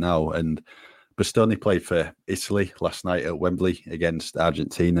go for now? And Bastoni played for Italy last night at Wembley against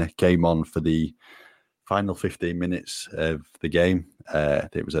Argentina, came on for the final 15 minutes of the game.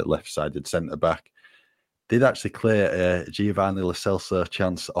 It was at left-sided centre-back. Did actually clear a Giovanni Lo Celso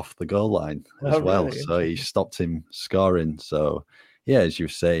chance off the goal line as well. Really? So he stopped him scoring. So, as you were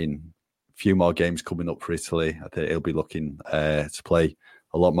saying, few more games coming up for Italy. I think he'll be looking to play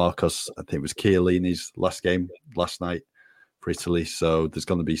a lot more, because I think it was Chiellini's last game last night for Italy. So there's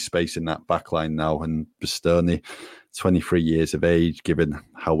going to be space in that back line now. And Bastoni, 23 years of age, given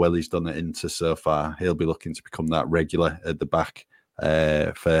how well he's done at Inter so far, he'll be looking to become that regular at the back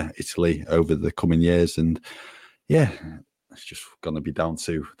for Italy over the coming years. And it's just going to be down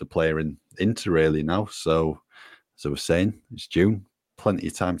to the player in Inter really now. So as I was saying, it's June. Plenty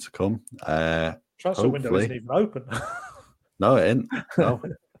of time to come. Transfer window isn't even open. No, it ain't. No.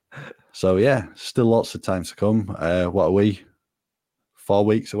 So, still lots of time to come. What are we? 4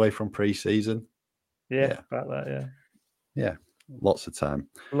 weeks away from pre-season? Yeah, about that, Yeah, lots of time.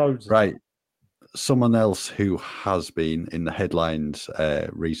 Loads. Right. Someone else who has been in the headlines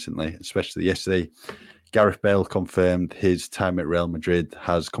recently, especially yesterday, Gareth Bale confirmed his time at Real Madrid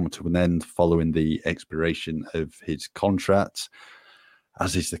has come to an end following the expiration of his contract.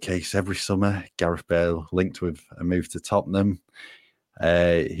 As is the case every summer, Gareth Bale linked with a move to Tottenham.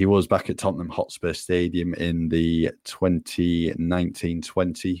 He was back at Tottenham Hotspur Stadium in the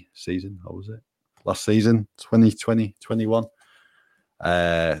 2019-20 season. What was it? Last season, 2020-21.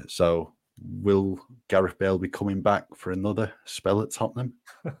 So will Gareth Bale be coming back for another spell at Tottenham?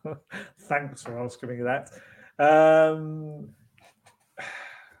 Thanks for asking me that.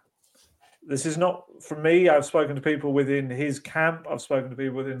 This is not from me. I've spoken to people within his camp. I've spoken to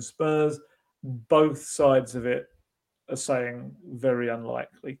people within Spurs. Both sides of it are saying very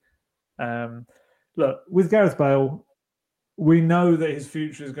unlikely. Look, with Gareth Bale, we know that his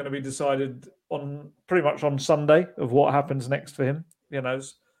future is going to be decided on pretty much on Sunday of what happens next for him.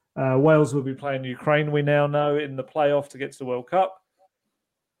 Wales will be playing Ukraine, we now know, in the playoff to get to the World Cup.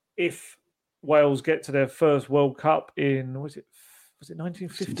 If Wales get to their first World Cup in, was it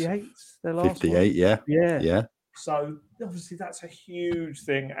 1958? Their last 58, one? Yeah. So obviously that's a huge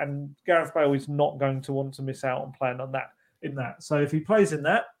thing, and Gareth Bale is not going to want to miss out on playing on that. In that, so if he plays in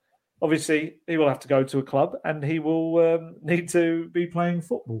that, obviously he will have to go to a club, and he will need to be playing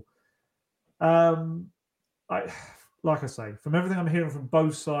football. Like I say, from everything I'm hearing from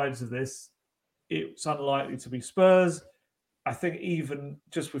both sides of this, it's unlikely to be Spurs. I think even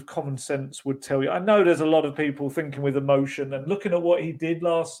just with common sense would tell you. I know there's a lot of people thinking with emotion and looking at what he did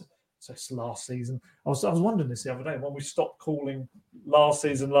last season. I was wondering this the other day when we stopped calling last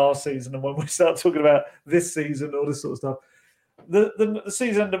season, and when we start talking about this season, all this sort of stuff. The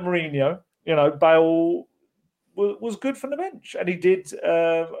season under Mourinho, Bale was good from the bench, and he did,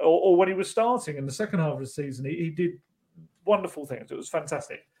 or when he was starting in the second half of the season, he did wonderful things. It was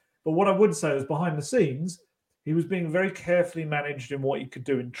fantastic. But what I would say is behind the scenes, he was being very carefully managed in what he could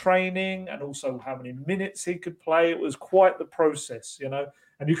do in training and also how many minutes he could play. It was quite the process,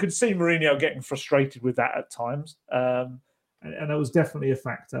 and you could see Mourinho getting frustrated with that at times. And it was definitely a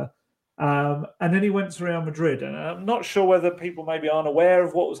factor. And then he went to Real Madrid, and I'm not sure whether people maybe aren't aware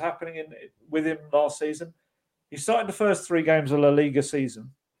of what was happening with him last season. He started the first 3 games of La Liga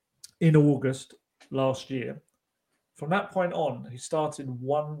season in August last year. From that point on, he started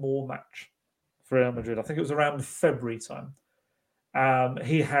one more match for Real Madrid. I think it was around February time.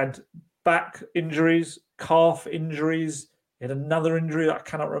 He had back injuries, calf injuries. He had another injury. I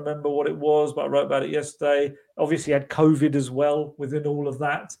cannot remember what it was, but I wrote about it yesterday. Obviously, he had COVID as well within all of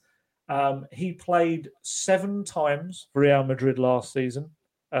that. He played 7 times for Real Madrid last season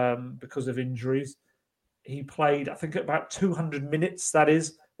because of injuries. He played, I think, about 200 minutes, that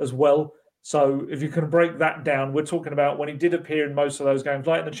is, as well. So if you can break that down, we're talking about when he did appear in most of those games,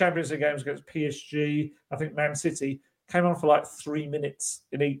 like in the Champions League games against PSG, I think Man City, came on for like 3 minutes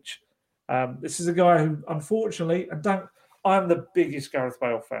in each. This is a guy who, unfortunately, I'm the biggest Gareth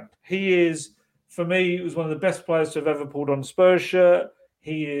Bale fan. He is, for me, he was one of the best players to have ever pulled on Spurs shirt.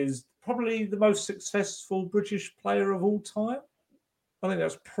 He is probably the most successful British player of all time. I think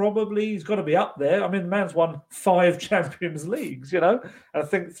that's probably, he's got to be up there. I mean, the man's won 5 Champions Leagues, and I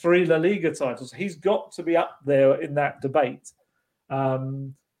think 3 La Liga titles. He's got to be up there in that debate. I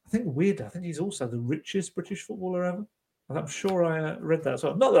think he's also the richest British footballer ever. I'm sure I read that as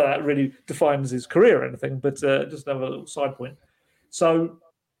well. Not that really defines his career or anything, but just another little side point. So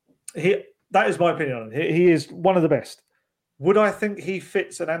that is my opinion on it. He is one of the best. Would I think he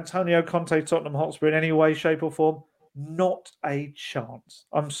fits an Antonio Conte Tottenham Hotspur in any way, shape or form? Not a chance.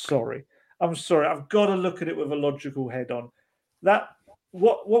 I'm sorry. I've got to look at it with a logical head on. That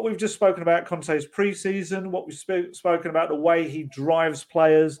what we've just spoken about Conte's pre-season, what we've spoken about the way he drives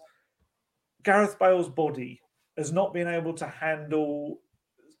players. Gareth Bale's body has not been able to handle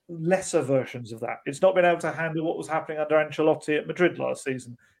lesser versions of that. It's not been able to handle what was happening under Ancelotti at Madrid last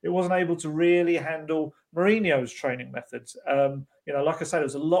season. It wasn't able to really handle Mourinho's training methods. Like I said,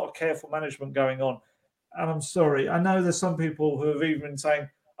 there's a lot of careful management going on. And I'm sorry, I know there's some people who have even been saying,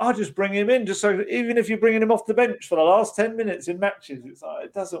 I'll just bring him in, just so that even if you're bringing him off the bench for the last 10 minutes in matches, it's like,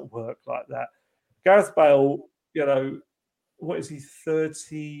 it doesn't work like that. Gareth Bale, what is he,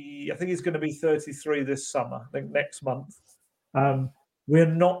 30? I think he's going to be 33 this summer, I think next month. We're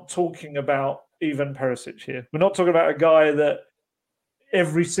not talking about Ivan Perisic here. We're not talking about a guy that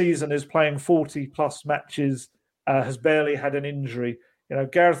every season is playing 40-plus matches, has barely had an injury.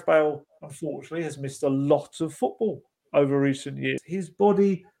 Gareth Bale, unfortunately, has missed a lot of football over recent years. His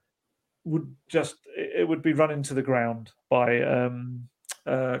body would be run into the ground by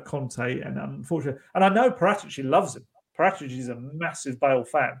Conte, and unfortunately, and I know Paratici loves him. Paratici is a massive Bale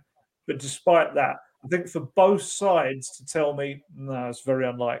fan, but despite that, I think for both sides to tell me, no, it's very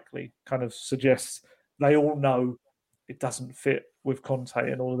unlikely, kind of suggests they all know it doesn't fit with Conte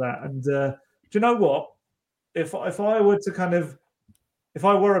and all of that. And do you know what? If I were to if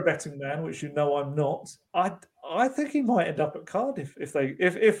I were a betting man, which I'm not, I think he might end up at Cardiff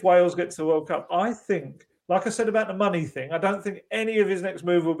if Wales get to the World Cup. I think, like I said about the money thing, I don't think any of his next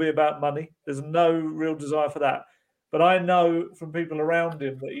move will be about money. There's no real desire for that. But I know from people around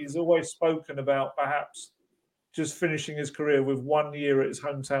him that he's always spoken about perhaps just finishing his career with 1 year at his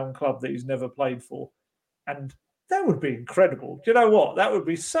hometown club that he's never played for. And that would be incredible. Do you know what? That would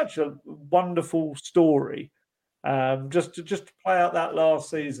be such a wonderful story. Just to play out that last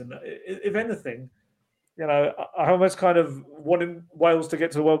season. If anything, I almost kind of wanted Wales to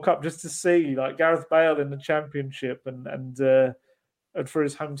get to the World Cup just to see like Gareth Bale in the Championship and for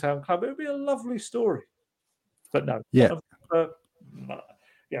his hometown club. It would be a lovely story. But no. Yeah.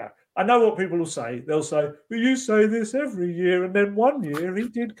 I know what people will say. They'll say, well, you say this every year, and then 1 year he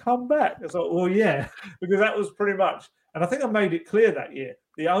did come back. It's like, well, yeah, because that was pretty much, and I think I made it clear that year,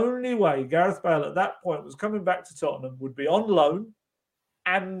 the only way Gareth Bale at that point was coming back to Tottenham would be on loan,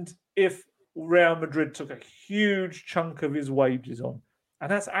 and if Real Madrid took a huge chunk of his wages on. And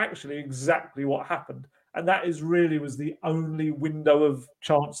that's actually exactly what happened. And that was the only window of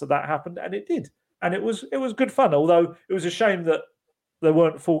chance that happened, and it did. And it was good fun, although it was a shame that there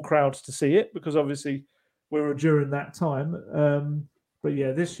weren't full crowds to see it, because obviously we were during that time. But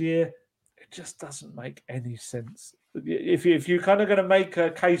yeah, this year, it just doesn't make any sense. If you're kind of going to make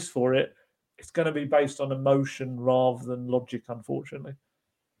a case for it, it's going to be based on emotion rather than logic, unfortunately.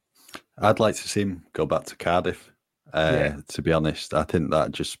 I'd like to see him go back to Cardiff. To be honest, I think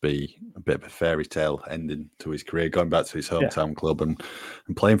that'd just be a bit of a fairy tale ending to his career, going back to his hometown club and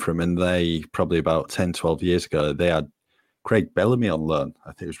playing for him. And they, probably about 10, 12 years ago, they had Craig Bellamy on loan.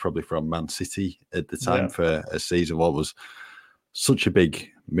 I think it was probably from Man City at the time for a season. What was such a big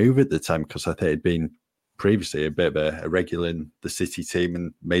move at the time, because I think it'd been previously a bit of a regular in the City team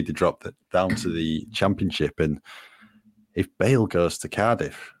and made the drop down to the Championship. And if Bale goes to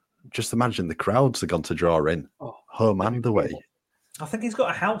Cardiff, just imagine the crowds are going to draw in, home and away. I think he's got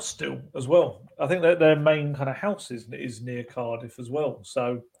a house still as well. I think that their main kind of house is near Cardiff as well.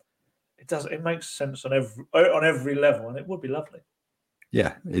 So it makes sense on every level, and it would be lovely.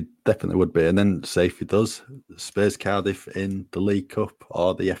 Yeah, it definitely would be. And then say if he does, Spurs Cardiff in the League Cup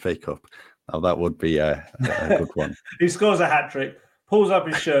or the FA Cup. Now that would be a good one. He scores a hat-trick, pulls up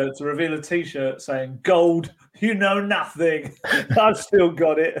his shirt to reveal a T-shirt saying, "Gold, you know nothing. I've still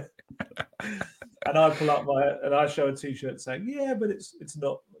got it." And I pull up and I show a T-shirt saying, "Yeah, but it's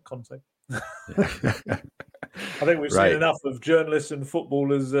not Conte." I think we've seen enough of journalists and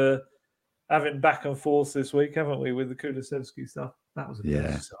footballers having back and forth this week, haven't we, with the Kulusevski stuff? That was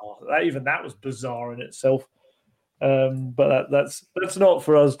bizarre. That was bizarre in itself. But that's not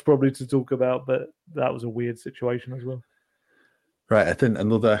for us probably to talk about, but that was a weird situation as well. Right, I think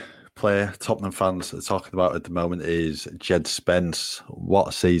another player Tottenham fans are talking about at the moment is Jed Spence. What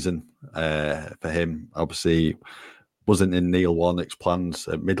a season for him. Obviously, wasn't in Neil Warnock's plans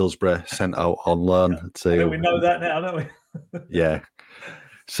at Middlesbrough, sent out on loan to... we know that now, don't we? Yeah.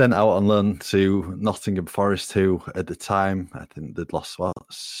 Sent out on loan to Nottingham Forest, who at the time, I think they'd lost,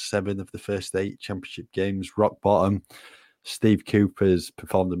 7 of the first 8 Championship games, rock bottom. Steve Cooper's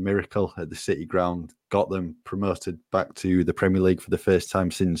performed a miracle at the City Ground, got them promoted back to the Premier League for the first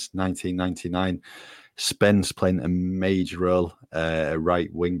time since 1999. Spence playing a major role, right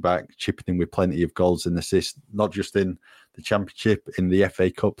wing back, chipping in with plenty of goals and assists, not just in the Championship, in the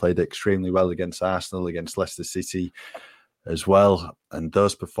FA Cup, played extremely well against Arsenal, against Leicester City as well. And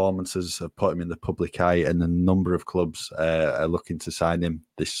those performances have put him in the public eye, and a number of clubs are looking to sign him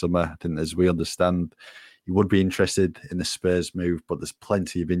this summer. I think, as we understand, he would be interested in the Spurs move, but there's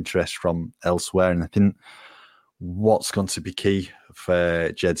plenty of interest from elsewhere. And I think what's going to be key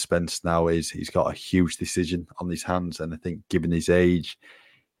for Jed Spence now is he's got a huge decision on his hands. And I think given his age,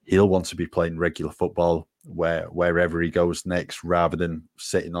 he'll want to be playing regular football wherever he goes next, rather than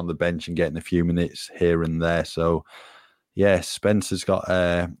sitting on the bench and getting a few minutes here and there. So, yeah, Spence has got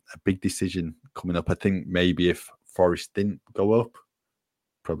a big decision coming up. I think maybe if Forest didn't go up,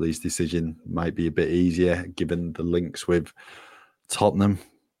 probably his decision might be a bit easier given the links with Tottenham.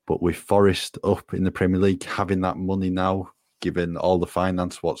 But with Forest up in the Premier League, having that money now, given all the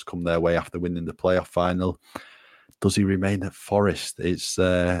finance, what's come their way after winning the playoff final, does he remain at Forest? It's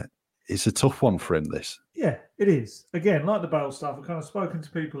a tough one for him, this. Yeah, it is. Again, like the Bale stuff, I've kind of spoken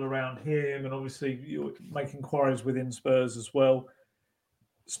to people around here, and obviously you make inquiries within Spurs as well.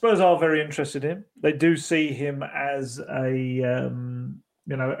 Spurs are very interested in him. They do see him as a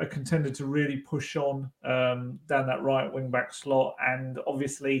contender to really push on down that right wing back slot, and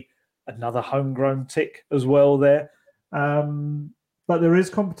obviously another homegrown tick as well there. But there is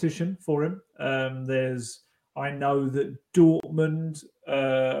competition for him. I know that Dortmund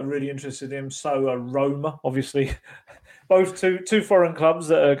are really interested in him. So are Roma, obviously. Both two foreign clubs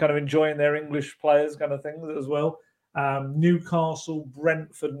that are kind of enjoying their English players kind of things as well. Newcastle,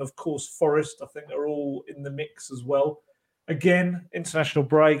 Brentford, and of course Forest, I think, are all in the mix as well. Again, international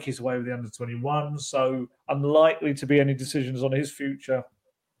break, he's away with the under-21, so unlikely to be any decisions on his future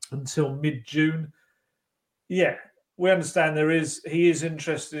until mid-June. Yeah, we understand he is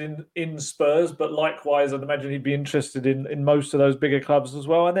interested in Spurs, but likewise, I'd imagine he'd be interested in most of those bigger clubs as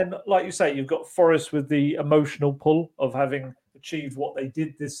well. And then, like you say, you've got Forest with the emotional pull of having achieved what they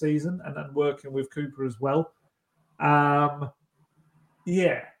did this season and then working with Cooper as well.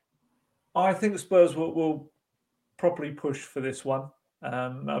 Yeah, I think Spurs will properly push for this one.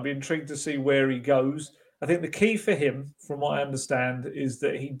 I'll be intrigued to see where he goes. I think the key for him, from what I understand, is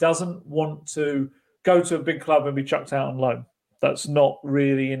that he doesn't want to go to a big club and be chucked out on loan. That's not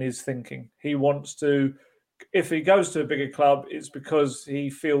really in his thinking. He wants to, if he goes to a bigger club, it's because he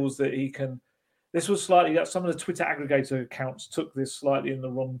feels that he can. This was slightly, some of the Twitter aggregator accounts took this slightly in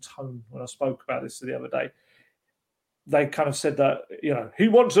the wrong tone when I spoke about this the other day. they kind of said that, he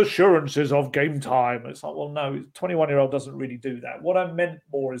wants assurances of game time. It's like, well, no, 21-year-old doesn't really do that. What I meant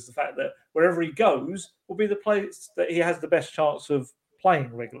more is the fact that wherever he goes will be the place that he has the best chance of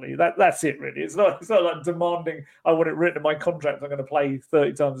playing regularly. That's it, really. It's not like demanding, I want it written in my contract, I'm going to play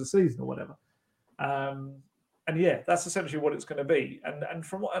 30 times a season or whatever. And yeah, that's essentially what it's going to be. And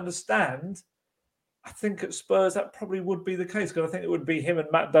from what I understand, I think at Spurs that probably would be the case, because I think it would be him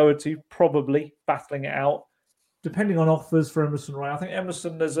and Matt Doherty probably battling it out, depending on offers for Emerson Royal. I think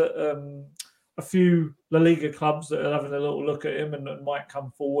Emerson, there's a few La Liga clubs that are having a little look at him and might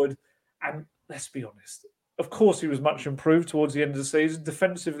come forward. And let's be honest, of course he was much improved towards the end of the season.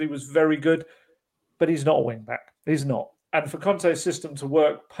 Defensively was very good, but he's not a wing-back. He's not. And for Conte's system to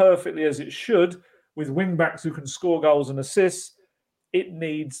work perfectly as it should, with wing-backs who can score goals and assists, it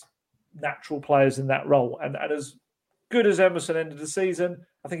needs natural players in that role. And as good as Emerson ended the season,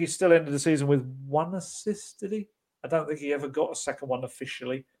 I think he still ended the season with 1 assist, did he? I don't think he ever got a second one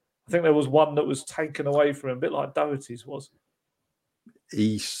officially. I think there was one that was taken away from him, a bit like Doherty's was.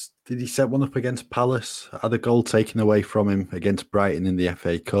 Did he set one up against Palace? Had a goal taken away from him against Brighton in the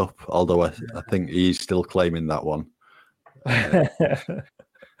FA Cup, although I think he's still claiming that one.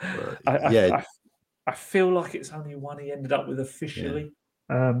 I feel like it's only one he ended up with officially.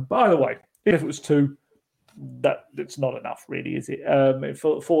 Yeah. But either way, even if it was 2, it's not enough, really, is it?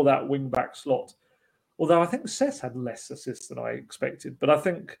 For that wing-back slot. Although I think Cesc had less assists than I expected. But I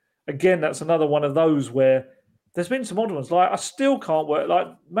think, again, that's another one of those where there's been some odd ones. Like, I still can't work. Like,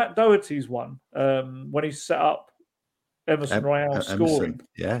 Matt Doherty's one, when he set up Emerson Royal scoring.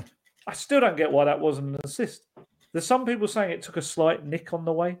 Yeah. I still don't get why that wasn't an assist. There's some people saying it took a slight nick on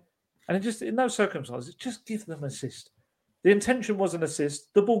the way. And it just, in those circumstances, just give them an assist. The intention was an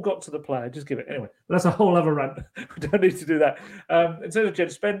assist. The ball got to the player. Just give it. Anyway, that's a whole other rant. We don't need to do that. In terms of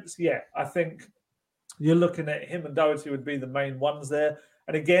Jed Spence, I think you're looking at him and Doherty would be the main ones there.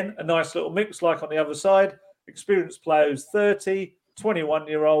 And again, a nice little mix like on the other side. Experienced players, 30,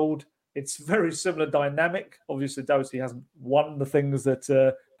 21-year-old. It's very similar dynamic. Obviously, Doherty hasn't won the things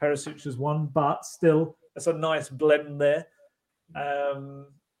that Perisic has won, but still, it's a nice blend there.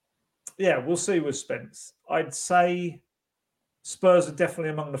 We'll see with Spence. I'd say Spurs are definitely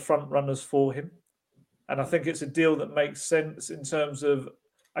among the front runners for him. And I think it's a deal that makes sense in terms of,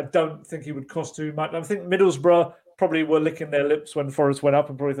 I don't think he would cost too much. I think Middlesbrough probably were licking their lips when Forest went up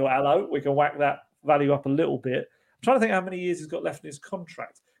and probably thought, hello, we can whack that value up a little bit. I'm trying to think how many years he's got left in his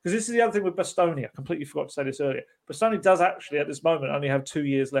contract. Because this is the other thing with Bastoni. I completely forgot to say this earlier. Bastoni does actually, at this moment, only have 2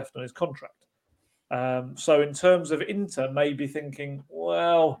 years left on his contract. So in terms of Inter, maybe thinking,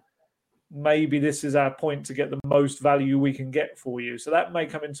 well, maybe this is our point to get the most value we can get for you. So that may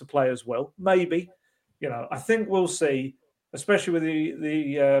come into play as well. Maybe. I think we'll see, especially with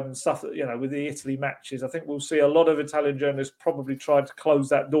the stuff that, with the Italy matches, I think we'll see a lot of Italian journalists probably try to close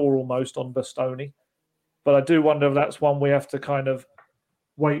that door almost on Bastoni. But I do wonder if that's one we have to kind of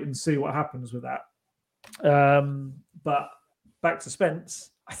wait and see what happens with that. But back to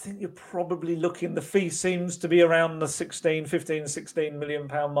Spence, I think you're probably looking, the fee seems to be around the 16 million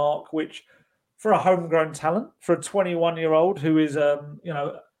pound mark, which for a homegrown talent, for a 21-year-old who is, a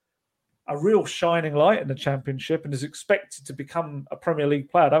real shining light in the Championship and is expected to become a Premier League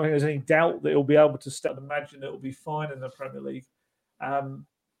player. I don't think there's any doubt that he'll be able to step. Imagine it'll be fine in the Premier League. I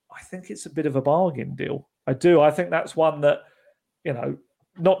think it's a bit of a bargain deal. I do. I think that's one that,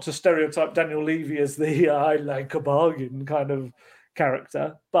 not to stereotype Daniel Levy as the I like a bargain kind of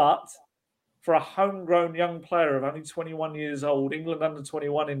character, but for a homegrown young player of only 21 years old, England under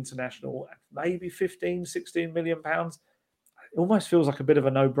 21 international, maybe 15, 16 million pounds, it almost feels like a bit of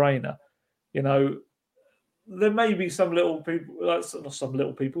a no-brainer. There may be some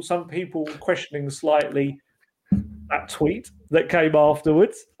people questioning slightly that tweet that came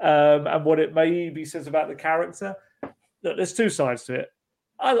afterwards and what it maybe says about the character. Look, there's 2 sides to it.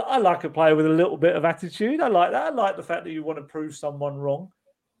 I like a player with a little bit of attitude. I like that. I like the fact that you want to prove someone wrong.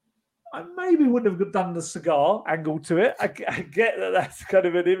 I maybe wouldn't have done the cigar angle to it. I get that that's kind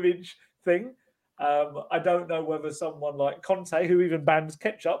of an image thing. I don't know whether someone like Conte, who even bans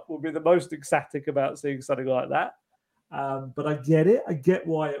ketchup, will be the most ecstatic about seeing something like that. But I get it. I get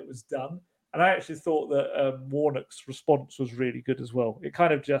why it was done. And I actually thought that Warnock's response was really good as well. It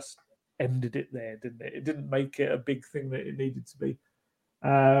kind of just ended it there, didn't it? It didn't make it a big thing that it needed to be.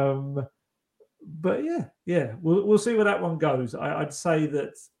 But we'll see where that one goes. I'd say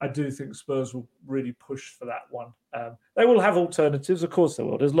that I do think Spurs will really push for that one. They will have alternatives, of course they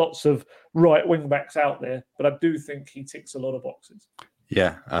will. There's lots of right wing backs out there, but I do think he ticks a lot of boxes.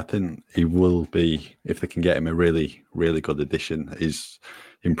 Yeah, I think he will be, if they can get him a really, really good addition. He's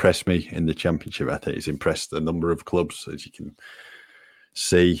impressed me in the Championship. I think he's impressed a number of clubs, as you can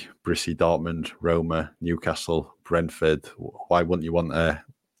see: Borussia Dortmund, Roma, Newcastle, Brentford. Why wouldn't you want an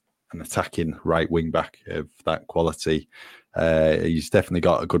attacking right wing back of that quality? He's definitely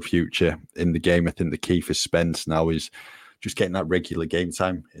got a good future in the game. I think the key for Spence now is just getting that regular game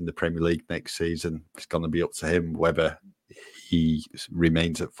time in the Premier League next season. It's going to be up to him whether he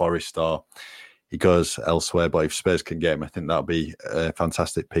remains at Forest or he goes elsewhere. But if Spurs can get him, I think that'll be a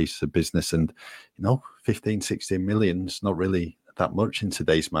fantastic piece of business. And, 15, 16 million is not really that much in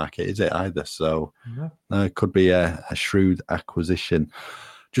today's market, is it either? So it could be a shrewd acquisition.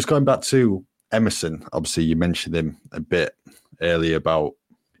 Just going back to Emerson, obviously you mentioned him a bit earlier about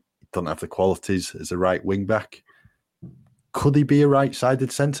he doesn't have the qualities as a right wing back. Could he be a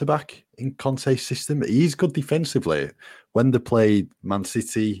right-sided centre-back in Conte's system? He's good defensively. When they played Man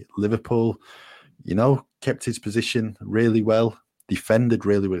City, Liverpool, kept his position really well, defended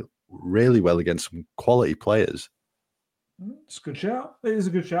really well against some quality players. It's a good shout. It is a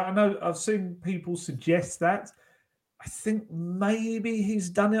good shout. I know I've seen people suggest that. I think maybe he's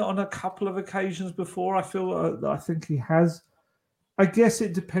done it on a couple of occasions before. I think he has. I guess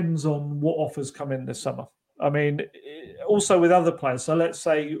it depends on what offers come in this summer. I mean, also with other players. So let's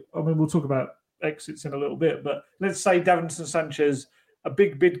say, we'll talk about exits in a little bit, but let's say Davinson Sanchez, a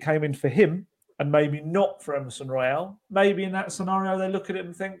big bid came in for him and maybe not for Emerson Royale. Maybe in that scenario, they look at it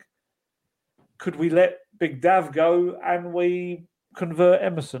and think, could we let Big Dav go and we convert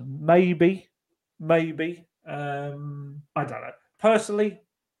Emerson? Maybe. I don't know. Personally,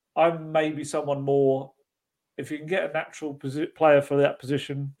 I'm maybe someone more. If you can get a natural player for that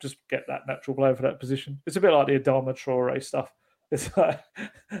position, just get that natural player for that position. It's a bit like the Adama Traore stuff. It's like,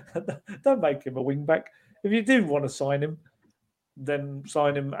 don't make him a wing back. If you do want to sign him, then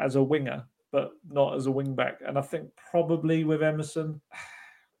sign him as a winger, but not as a wing back. And I think probably with Emerson,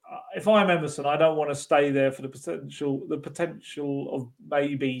 if I'm Emerson, I don't want to stay there for the potential of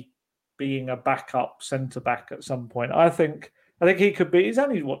maybe being a backup centre back at some point. I think he could be. He's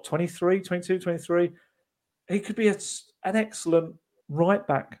only 23, 22, 23. He could be an excellent right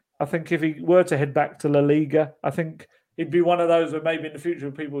back. I think if he were to head back to La Liga, I think he'd be one of those where maybe in the future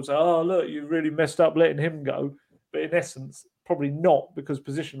people would say, "Oh, look, you really messed up letting him go." But in essence, probably not, because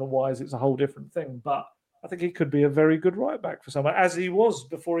positional-wise, it's a whole different thing. But I think he could be a very good right back for someone, as he was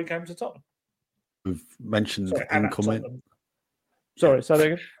before he came to Tottenham. We've mentioned incoming. Sorry, say that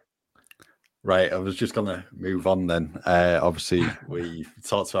again. Right, I was just going to move on then. Obviously, we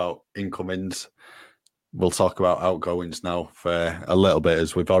talked about incomings. We'll talk about outgoings now for a little bit,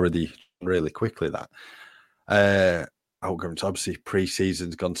 as we've already really quickly that. Outgoings, obviously,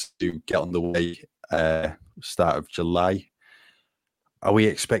 pre-season's going to get on the way start of July. Are we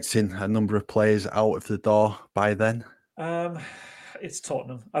expecting a number of players out of the door by then? It's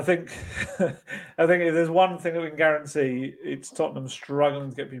Tottenham. I think if there's one thing that we can guarantee, it's Tottenham struggling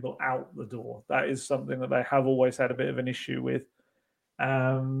to get people out the door. That is something that they have always had a bit of an issue with.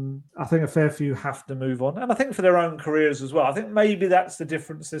 I think a fair few have to move on. And I think for their own careers as well. I think maybe that's the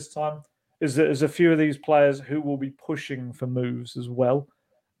difference this time, is that there's a few of these players who will be pushing for moves as well.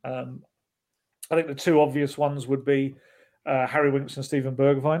 I think the two obvious ones would be Harry Winks and Steven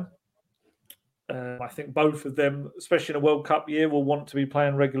Bergwijn. I think both of them, especially in a World Cup year, will want to be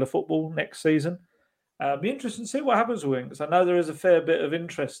playing regular football next season. Be interesting to see what happens with Winks. I know there is a fair bit of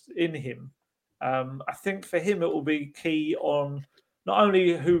interest in him. I think for him it will be key on not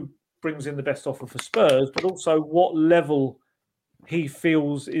only who brings in the best offer for Spurs, but also what level he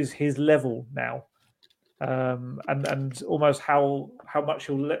feels is his level now. And almost how much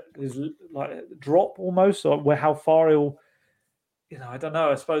he'll let his drop almost, or how far he'll, I don't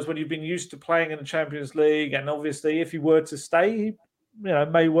know. I suppose when you've been used to playing in the Champions League, and obviously if he were to stay, he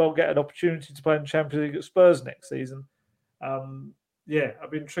may well get an opportunity to play in the Champions League at Spurs next season.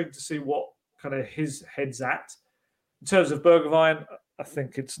 I'd be intrigued to see what kind of his head's at. In terms of Bergwijn, I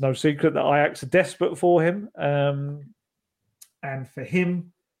think it's no secret that Ajax are desperate for him. And for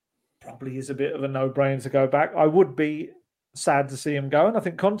him, probably is a bit of a no-brainer to go back. I would be sad to see him go, and I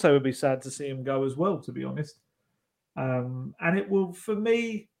think Conte would be sad to see him go as well, to be honest. And it will, for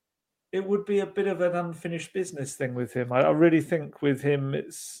me, it would be a bit of an unfinished business thing with him. I really think with him,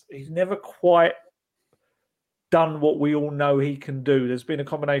 he's never quite done what we all know he can do. There's been a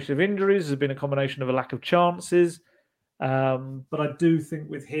combination of injuries, there's been a combination of a lack of chances. But I do think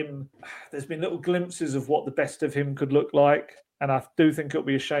with him, there's been little glimpses of what the best of him could look like. And I do think it'll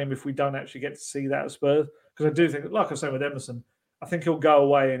be a shame if we don't actually get to see that at Spurs. Because I do think, like I was saying with Emerson, I think he'll go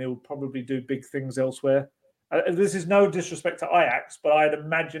away and he'll probably do big things elsewhere. This is no disrespect to Ajax, but I'd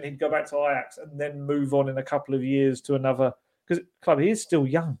imagine he'd go back to Ajax and then move on in a couple of years to another. because club, he is still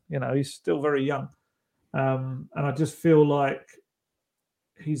young. He's still very young. And I just feel like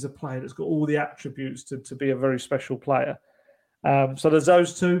he's a player that's got all the attributes to be a very special player. So there's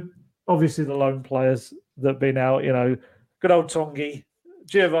those two. Obviously, the loan players that have been out, good old Tanguy,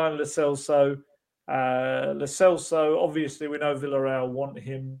 Giovanni Lo Celso. Lo Celso, obviously, we know Villarreal want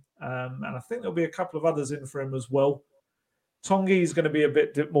him. And I think there'll be a couple of others in for him as well. Tanguy is going to be a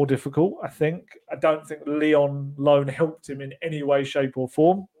bit more difficult, I think. I don't think Lyon loan helped him in any way, shape or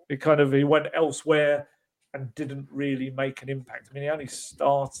form. He went elsewhere and didn't really make an impact. I mean, he only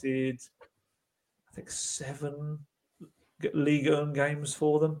started, I think, 7 Ligue 1 games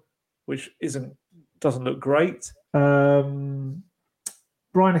for them, which doesn't look great. Bryan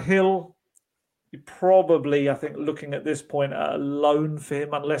Gil, probably, I think, looking at this point at a loan for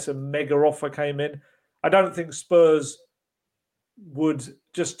him, unless a mega offer came in. I don't think Spurs would,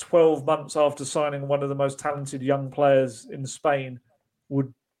 just 12 months after signing one of the most talented young players in Spain,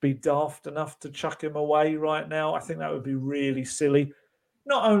 would be daft enough to chuck him away right now. I think that would be really silly.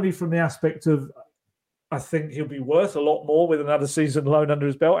 Not only from the aspect of, I think he'll be worth a lot more with another season loan under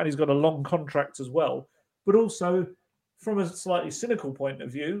his belt, and he's got a long contract as well, but also from a slightly cynical point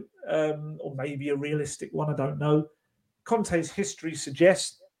of view, or maybe a realistic one, I don't know. Conte's history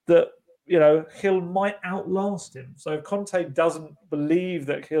suggests that, Gil might outlast him. So if Conte doesn't believe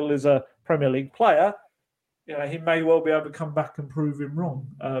that Gil is a Premier League player, he may well be able to come back and prove him wrong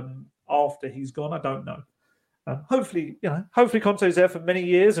after he's gone. I don't know. Hopefully Conte's there for many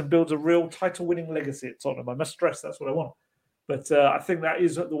years and builds a real title-winning legacy at Tottenham. I must stress that's what I want. But I think that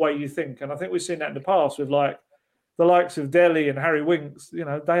is the way you think. And I think we've seen that in the past with the likes of Dele and Harry Winks.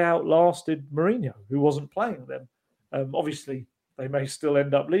 They outlasted Mourinho, who wasn't playing them. Obviously, they may still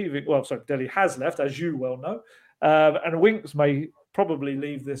end up leaving. Well, sorry, Dele has left, as you well know. And Winks may probably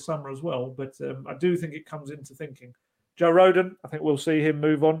leave this summer as well. But I do think it comes into thinking. Joe Rodon, I think we'll see him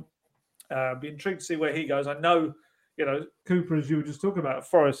move on. Be intrigued to see where he goes. I know, Cooper, as you were just talking about,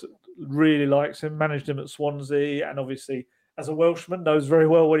 Forest really likes him, managed him at Swansea, and obviously, as a Welshman, knows very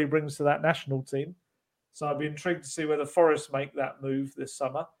well what he brings to that national team. So I'd be intrigued to see whether Forest make that move this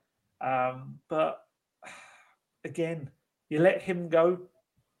summer. But again, you let him go,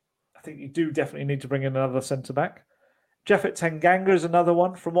 I think you do definitely need to bring in another centre-back. Japhet Tanganga is another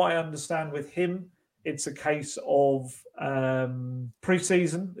one. From what I understand with him, it's a case of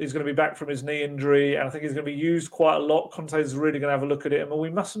pre-season. He's going to be back from his knee injury, and I think he's going to be used quite a lot. Conte's really going to have a look at it. And we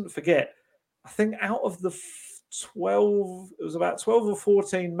mustn't forget, I think out of the 12, it was about 12 or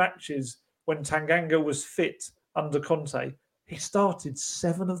 14 matches when Tanganga was fit under Conte, he started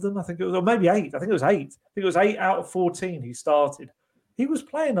 7 of them, I think it was, or maybe 8. I think it was 8. I think it was 8 out of 14 he started. He was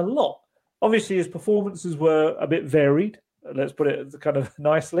playing a lot. Obviously, his performances were a bit varied, let's put it kind of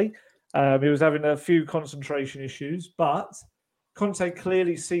nicely. He was having a few concentration issues, but Conte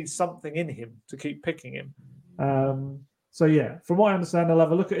clearly sees something in him to keep picking him. So, yeah, from what I understand, they'll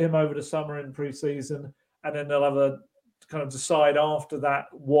have a look at him over the summer in pre-season, and then they'll have a kind of decide after that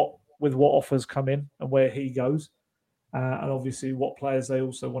what offers come in and where he goes. And obviously what players they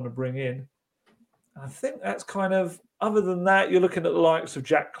also want to bring in. I think that's kind of, other than that, you're looking at the likes of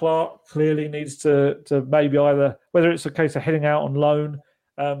Jack Clark, clearly needs to maybe either, whether it's a case of heading out on loan.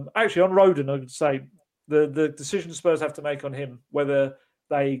 Actually, on Rodon, I would say the decision Spurs have to make on him, whether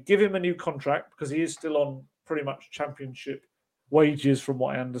they give him a new contract, because he is still on pretty much championship wages from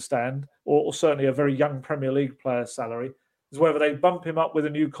what I understand, or certainly a very young Premier League player's salary, is whether they bump him up with a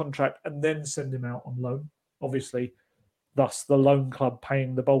new contract and then send him out on loan. Obviously, thus the loan club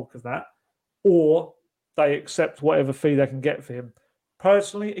paying the bulk of that, or they accept whatever fee they can get for him.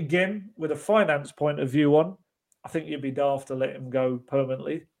 Personally, again, with a finance point of view on, I think you'd be daft to let him go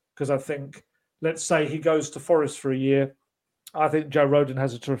permanently, because I think, let's say he goes to Forest for a year. I think Joe Rodon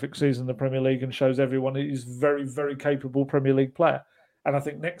has a terrific season in the Premier League and shows everyone he's a very, very capable Premier League player. And I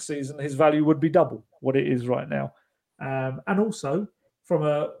think next season his value would be double what it is right now. And also, from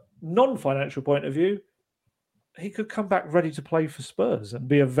a non-financial point of view, he could come back ready to play for Spurs and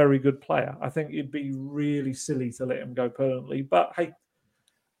be a very good player. I think it'd be really silly to let him go permanently. But hey,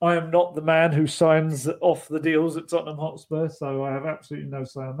 I am not the man who signs off the deals at Tottenham Hotspur, so I have absolutely no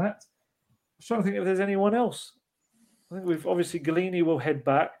say on that. I'm trying to think if there's anyone else. I think we've obviously Galini will head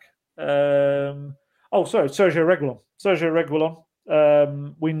back. Sergio Reguilon. Sergio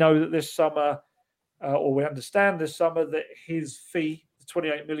Reguilon. We know that this summer, or we understand this summer, that his fee, the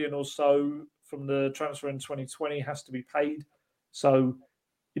 28 million or so from the transfer in 2020, has to be paid. So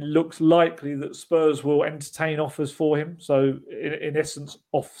it looks likely that Spurs will entertain offers for him. So in essence,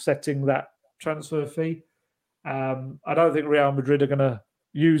 offsetting that transfer fee. I don't think Real Madrid are going to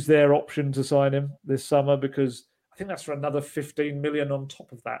use their option to sign him this summer, because I think that's for another 15 million on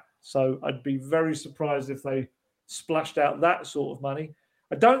top of that. So I'd be very surprised if they splashed out that sort of money.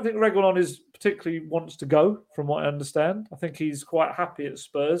 I don't think Reguilon is particularly wants to go, from what I understand. I think he's quite happy at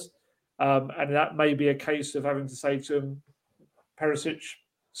Spurs. And that may be a case of having to say to him, Perisic,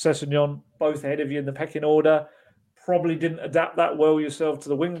 Sessegnon, both ahead of you in the pecking order. Probably didn't adapt that well yourself to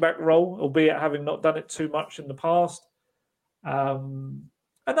the wing-back role, albeit having not done it too much in the past.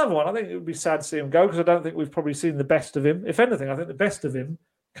 Another one, I think it would be sad to see him go because I don't think we've probably seen the best of him. If anything, I think the best of him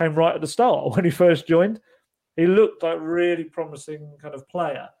came right at the start when he first joined. He looked like a really promising kind of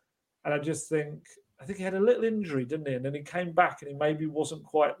player. And I think he had a little injury, didn't he? And then he came back and he maybe wasn't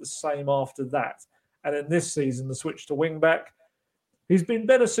quite the same after that. And then this season, the switch to wing-back, he's been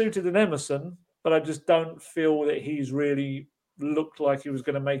better suited than Emerson, but I just don't feel that he's really looked like he was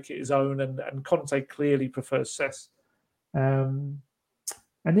going to make it his own. And Conte clearly prefers Cess.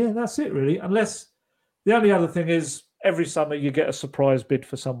 And yeah, that's it really. Unless the only other thing is every summer you get a surprise bid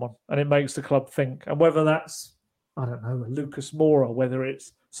for someone and it makes the club think. And whether that's, I don't know, Lucas Moura, whether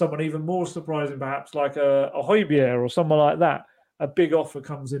it's someone even more surprising perhaps like a Højbjerg or someone like that, a big offer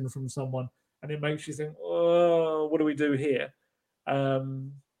comes in from someone and it makes you think, oh, what do we do here?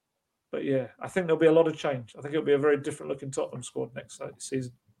 But yeah, I think there'll be a lot of change. I think it'll be a very different looking Tottenham squad next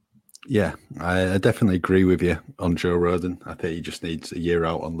season. Yeah, I definitely agree with you on Joe Rodon. I think he just needs a year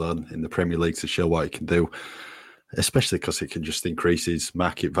out on loan in the Premier League to show what he can do, especially because it can just increase his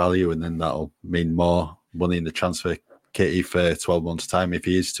market value and then that'll mean more money in the transfer kitty for 12 months' time if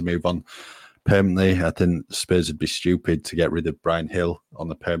he is to move on permanently. I think Spurs would be stupid to get rid of Bryan Hill on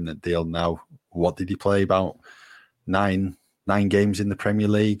a permanent deal now. What did he play? About nine games in the Premier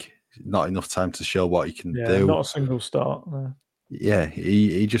League? Not enough time to show what he can do. Not a single start. No. Yeah,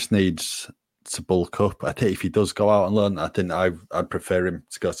 he just needs to bulk up. I think if he does go out on loan, I think I'd prefer him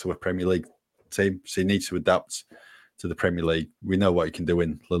to go to a Premier League team. So he needs to adapt to the Premier League. We know what he can do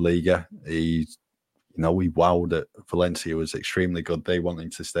in La Liga. We wowed at Valencia, was extremely good. They want him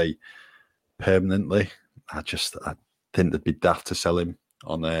to stay permanently. I think they'd be daft to sell him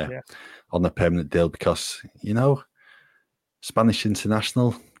on a permanent deal because, Spanish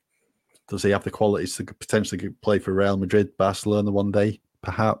international. Does he have the qualities to potentially play for Real Madrid, Barcelona one day,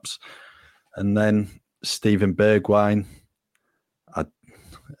 perhaps? And then Steven Bergwijn,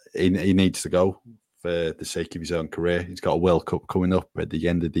 he needs to go for the sake of his own career. He's got a World Cup coming up at the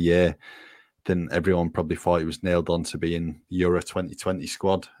end of the year. Then everyone probably thought he was nailed on to be in Euro 2020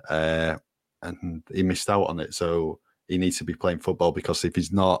 squad, and he missed out on it. So he needs to be playing football because if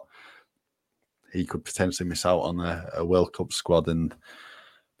he's not, he could potentially miss out on a World Cup squad. And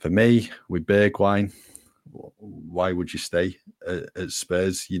for me, with Bergwijn, why would you stay at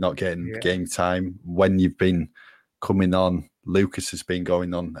Spurs? You're not getting game time. When you've been coming on, Lucas has been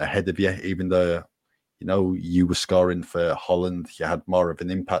going on ahead of you, even though, you were scoring for Holland. You had more of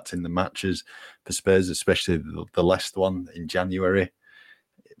an impact in the matches for Spurs, especially the last one in January.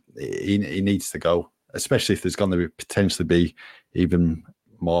 He needs to go, especially if there's going to potentially be even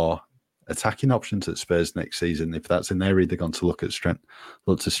more attacking options at Spurs next season. If that's an area they're going to look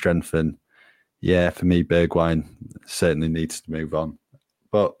to strengthen. Yeah, for me, Bergwijn certainly needs to move on.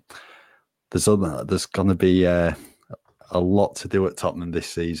 But there's going to be a lot to do at Tottenham this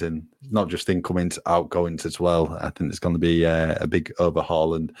season, not just incomings, outgoings as well. I think there's going to be a big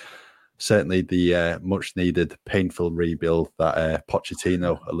overhaul and certainly the much needed painful rebuild that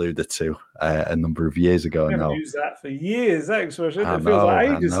Pochettino alluded to a number of years ago. We haven't used that for years, that expression. It feels like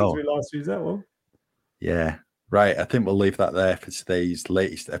ages since we last used that one. Yeah. Right, I think we'll leave that there for today's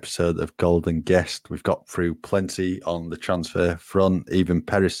latest episode of Golden Guest. We've got through plenty on the transfer front, even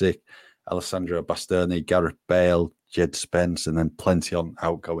Perisic, Alessandro Bastoni, Gareth Bale, Jed Spence, and then plenty on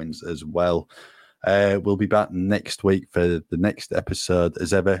outgoings as well. We'll be back next week for the next episode.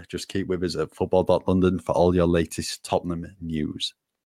 As ever, just keep with us at football.london for all your latest Tottenham news.